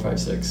notice it. it. 4, 5,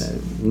 6.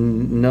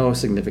 No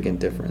significant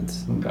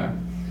difference. Okay.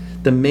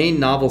 The main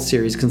novel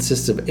series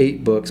consists of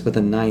 8 books, with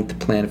a 9th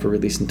planned for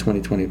release in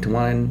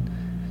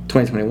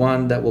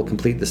 2021 that will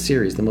complete the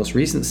series. The most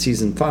recent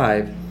season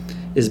 5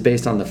 is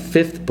based on the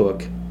 5th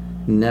book,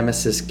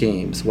 Nemesis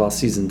Games, while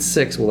season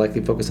 6 will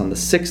likely focus on the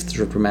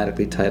 6th,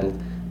 dramatically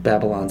titled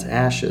Babylon's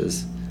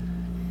Ashes.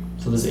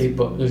 So there's 8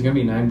 books. There's going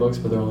to be 9 books,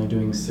 but they're only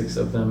doing 6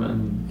 of them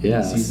in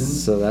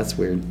seasons. So that's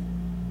weird.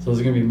 So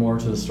there's going to be more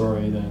to the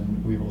story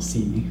than we will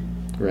see.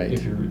 Right.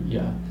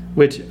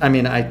 Which, I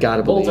mean, I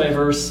gotta believe.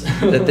 Multiverse.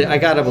 I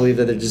gotta believe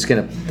that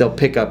they'll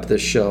pick up the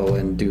show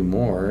and do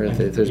more if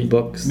there's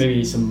books.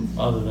 Maybe some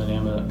other than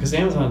Amazon, because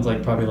Amazon's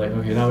probably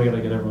okay, now we gotta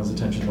get everyone's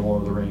attention to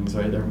Lord of the Rings,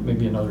 right? There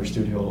maybe another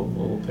studio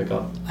will pick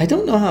up. I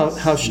don't know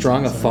how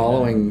strong a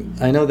following.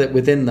 I know that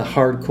within the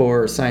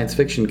hardcore science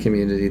fiction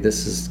community,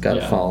 this has got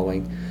a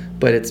following,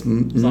 but it's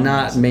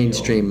not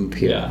mainstream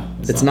appeal. Yeah,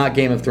 it's not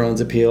Game of Thrones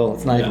appeal.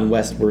 It's not even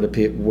Westward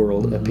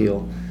world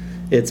appeal.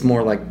 It's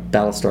more like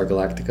Battlestar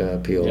Galactica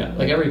appeal. Yeah,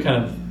 like every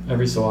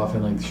so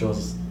often,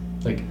 shows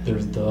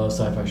there's the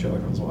sci-fi show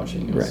everyone's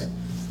watching. It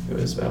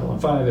was Babylon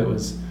 5. It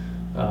was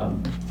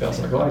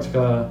Battlestar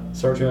Galactica,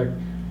 Star Trek,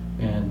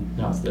 and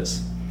now it's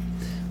this.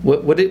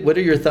 What are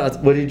your thoughts?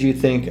 What did you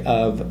think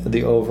of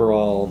the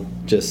overall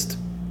just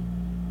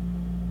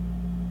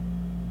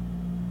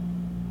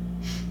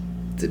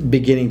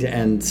beginning to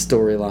end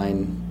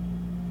storyline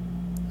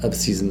of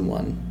season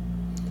 1?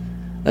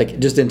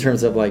 Just in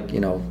terms of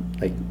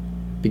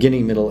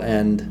beginning, middle,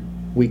 end,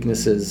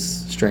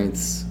 weaknesses,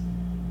 strengths.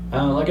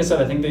 Like I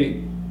said, I think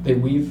they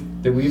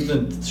weave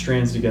the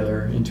strands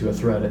together into a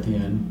thread at the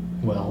end.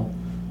 Well,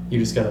 you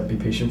just gotta be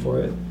patient for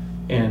it.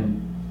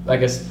 And I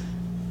guess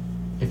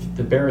if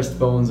the barest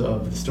bones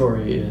of the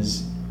story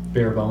is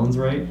bare bones,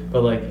 right?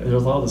 But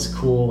there's all this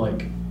cool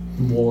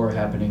lore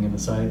happening in the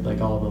side,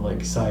 all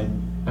the side.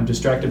 I'm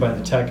distracted by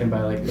the tech and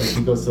by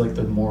he goes to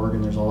the morgue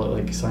and there's all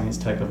science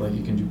tech of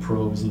you can do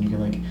probes and you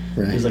can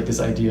there's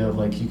this idea of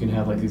you can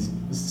have these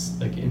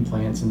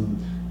implants and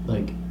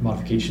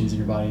modifications in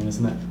your body and this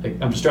and that.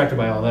 I'm distracted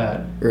by all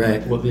that.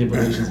 Right. What the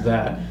implications of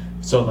that.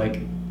 So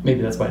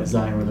maybe that's by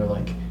design where they're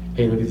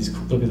hey, look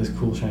at this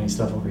cool shiny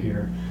stuff over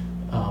here,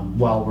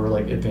 while we're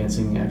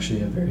advancing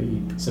actually a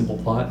very simple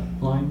plot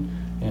line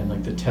and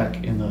the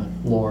tech and the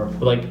lore.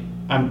 But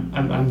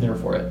I'm there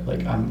for it.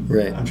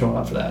 I'm showing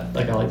up for that.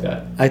 I like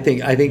that. I think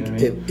you know what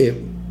I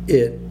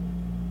it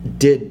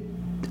did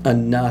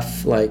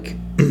enough. You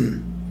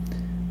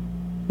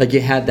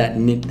had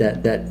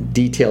that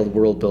detailed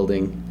world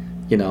building,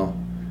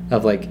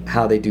 of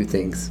how they do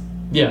things.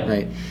 Yeah.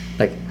 Right.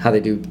 How they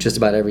do just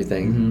about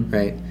everything.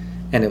 Right.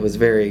 And it was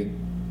very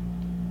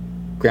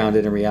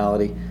grounded in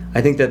reality.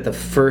 I think that the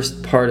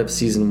first part of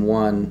season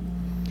 1,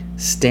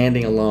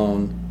 standing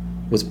alone,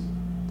 was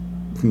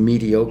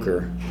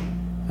mediocre.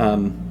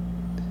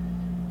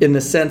 In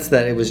the sense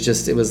that it wasn't,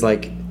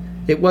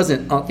 it's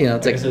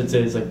I guess I'd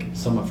say it's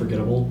somewhat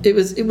forgettable. It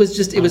was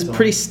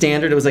pretty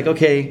standard. It was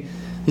okay,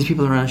 these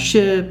people are on a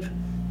ship.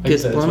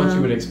 It's what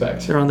you would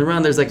expect. They're on the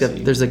run. There's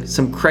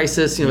some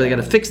crisis. They got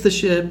to fix the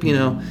ship.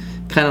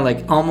 Kind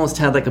of almost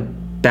had a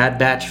Bad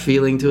Batch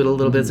feeling to it a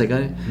little bit. It's you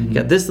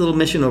got this little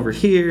mission over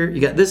here. You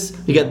got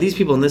these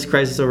people in this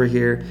crisis over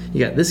here.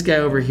 You got this guy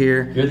over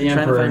here. You're the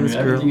emperor. And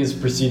everything is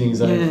proceeding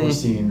as I have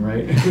foreseen,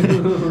 right?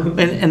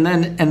 and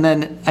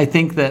then I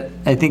think that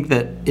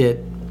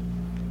it,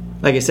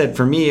 like I said,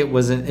 for me it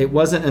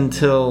wasn't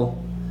until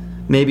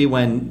maybe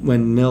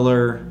when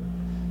Miller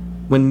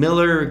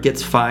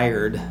gets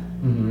fired,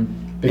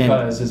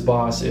 because his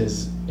boss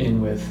is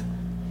in with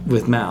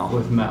Mal.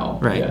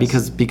 Right.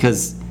 Yes.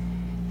 Because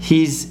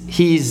he's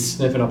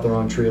sniffing up the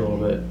wrong tree a little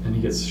bit, and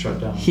he gets shut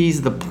down. He's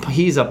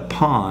a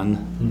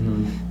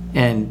pawn,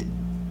 and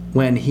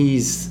when he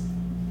has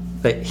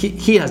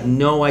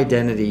no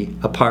identity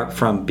apart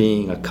from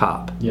being a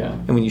cop. Yeah.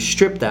 And when you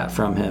strip that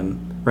from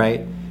him,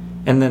 right?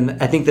 And then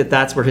I think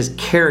that's where his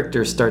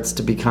character starts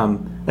to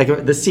become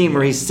the scene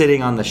where he's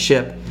sitting on the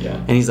ship,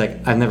 and he's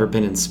I've never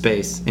been in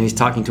space, and he's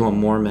talking to a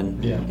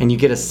Mormon, and you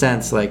get a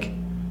sense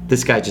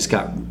this guy just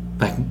got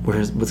like,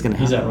 what's going to happen?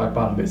 He's at rock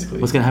bottom, basically.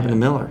 What's going to happen to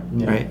Miller,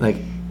 right? Like,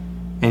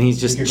 and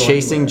he's just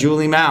chasing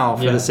Julie Mao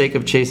for the sake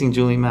of chasing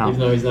Julie Mao. Even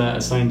though he's not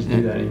assigned to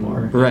do that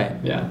anymore. Right.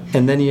 Yeah.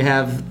 And then you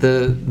have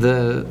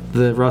the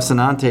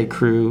Rocinante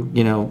crew,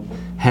 you know,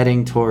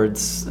 heading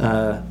towards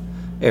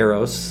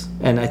Eros,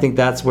 and I think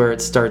that's where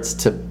it starts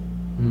to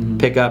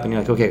pick up, and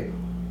you're like, okay,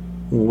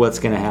 what's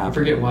going to happen? I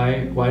forget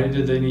why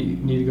did they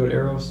need to go to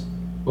Eros?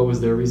 What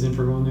was their reason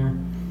for going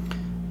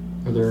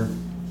there?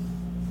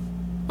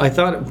 I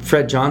thought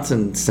Fred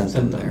Johnson sent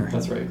them there.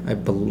 That's right. I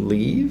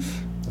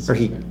believe. Or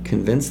he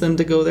convinced them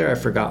to go there. I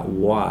forgot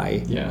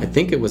why. Yeah. I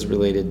think it was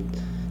related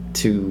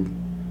to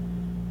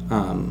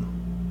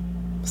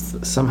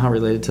somehow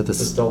related to the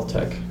stealth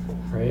tech,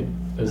 right?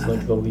 Is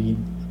like the lead,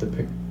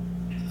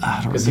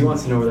 because he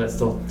wants to know where that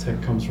stealth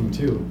tech comes from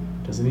too,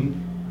 doesn't he?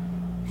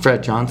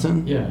 Fred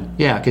Johnson?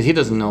 Yeah, because he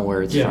doesn't know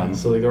where it's from. Yeah,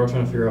 so like they're all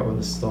trying to figure out where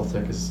the stealth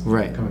tech is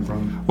coming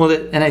from. Well,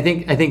 and I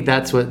think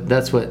that's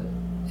what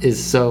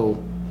is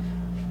so.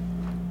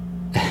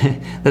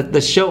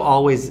 the show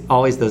always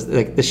does,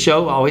 like, the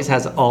show always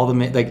has all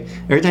the, like,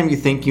 every time you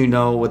think you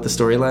know what the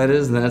storyline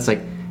is, and then it's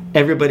like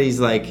everybody's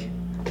like,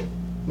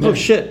 oh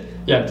shit,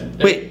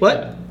 wait, what?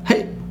 Yeah.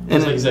 Hey,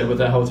 and like you said, with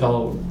that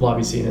hotel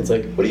lobby scene, it's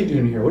like, what are you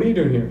doing here? What are you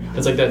doing here?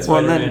 It's like that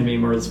Spider-Man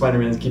meme where the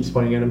Spider-Man keeps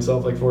pointing at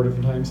himself like 4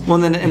 different times.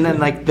 Well, and then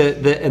like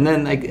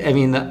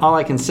all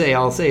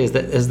I'll say is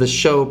that as the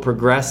show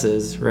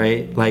progresses,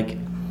 right, like,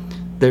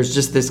 there's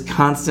just this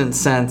constant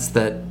sense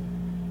that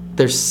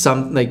there's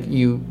some, like,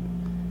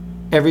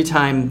 every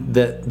time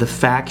the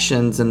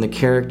factions and the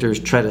characters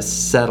try to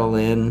settle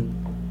in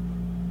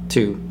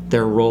to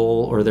their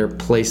role or their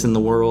place in the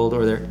world,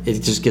 it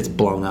just gets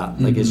blown up.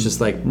 Like, it's just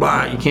like,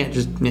 bah, you can't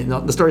just,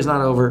 the story's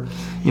not over.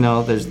 You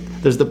know,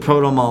 there's the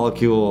proto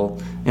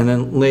molecule, and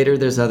then later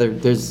there's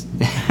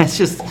it's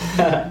just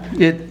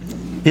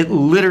it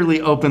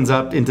literally opens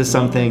up into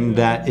something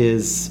that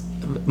is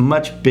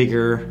much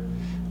bigger,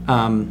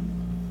 and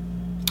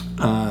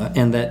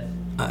that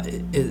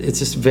it's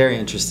just very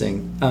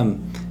interesting.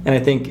 And I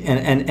think,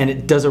 and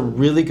it does a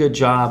really good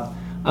job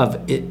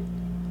of it.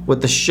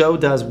 What the show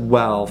does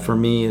well for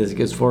me as it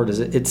goes forward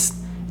is it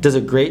does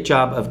a great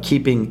job of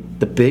keeping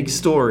the big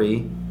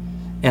story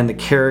and the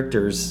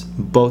characters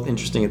both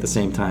interesting at the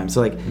same time. So,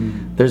 like,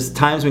 there's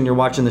times when you're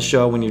watching the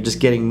show when you're just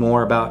getting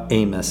more about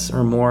Amos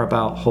or more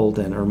about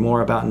Holden or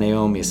more about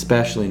Naomi,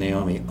 especially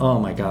Naomi. Oh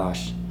my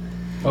gosh.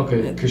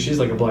 Okay, because she's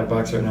like a black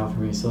box right now for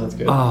me, so that's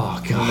good. Oh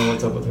god. I don't know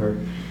what's up with her.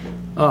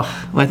 Oh,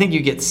 well, I think you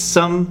get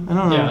some. I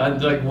don't know. Yeah,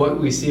 like what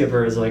we see of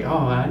her is like, oh,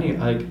 I need,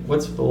 like,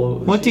 what's below.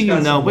 What do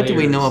you know? What do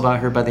we know about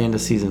her by the end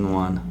of season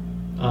 1?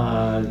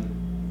 Not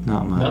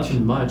much.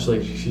 Nothing much.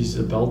 Like, she's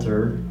a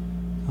belter.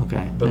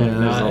 Okay. But like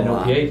not an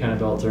OPA kind of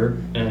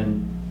belter,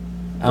 and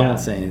I won't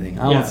say anything.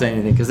 I won't say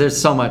anything because there's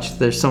so much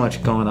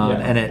going on,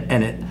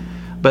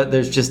 but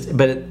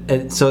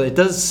so it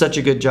does such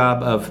a good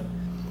job of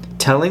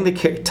telling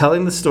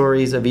the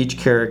stories of each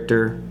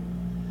character.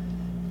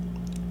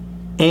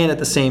 And at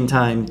the same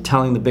time,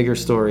 telling the bigger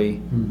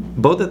story,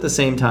 both at the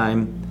same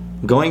time,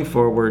 going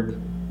forward.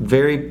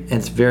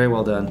 It's very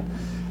well done.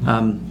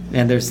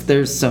 And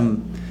there's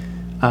some,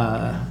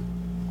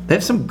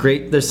 there's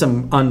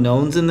some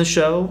unknowns in the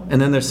show, and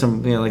then there's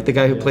some, like the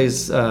guy who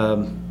plays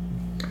Anderson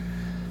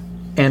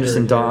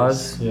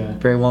Dawes,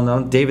 very well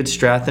known. David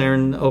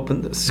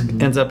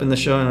Strathairn ends up in the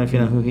show. I don't know if you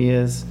know who he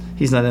is.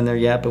 He's not in there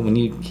yet, but when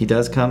he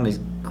does come, he's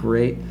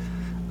great.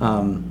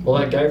 Well,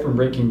 that guy from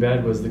Breaking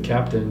Bad was the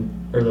captain.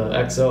 Or the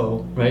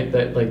XO, right?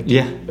 That like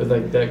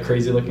that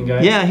crazy looking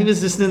guy. Yeah, he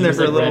was just in there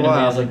for a little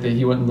while.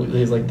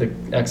 He's like the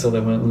XO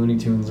that went Looney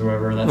Tunes or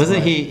whatever. And that's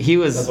wasn't he? He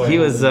was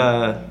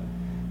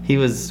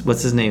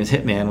what's his name? His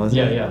Hitman,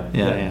 wasn't he?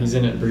 Yeah. He's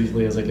in it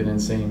briefly as like an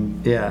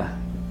insane. Yeah,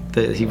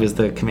 he was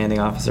the commanding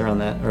officer on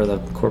that, or the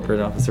corporate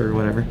officer or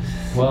whatever.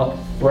 Well,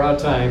 we're out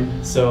of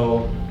time,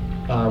 so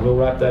we'll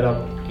wrap that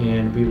up,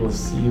 and we will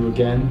see you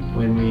again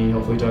when we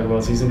hopefully talk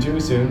about season 2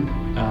 soon.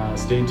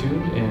 Stay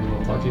tuned, and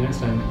we'll talk to you next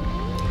time.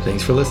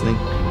 Thanks for listening.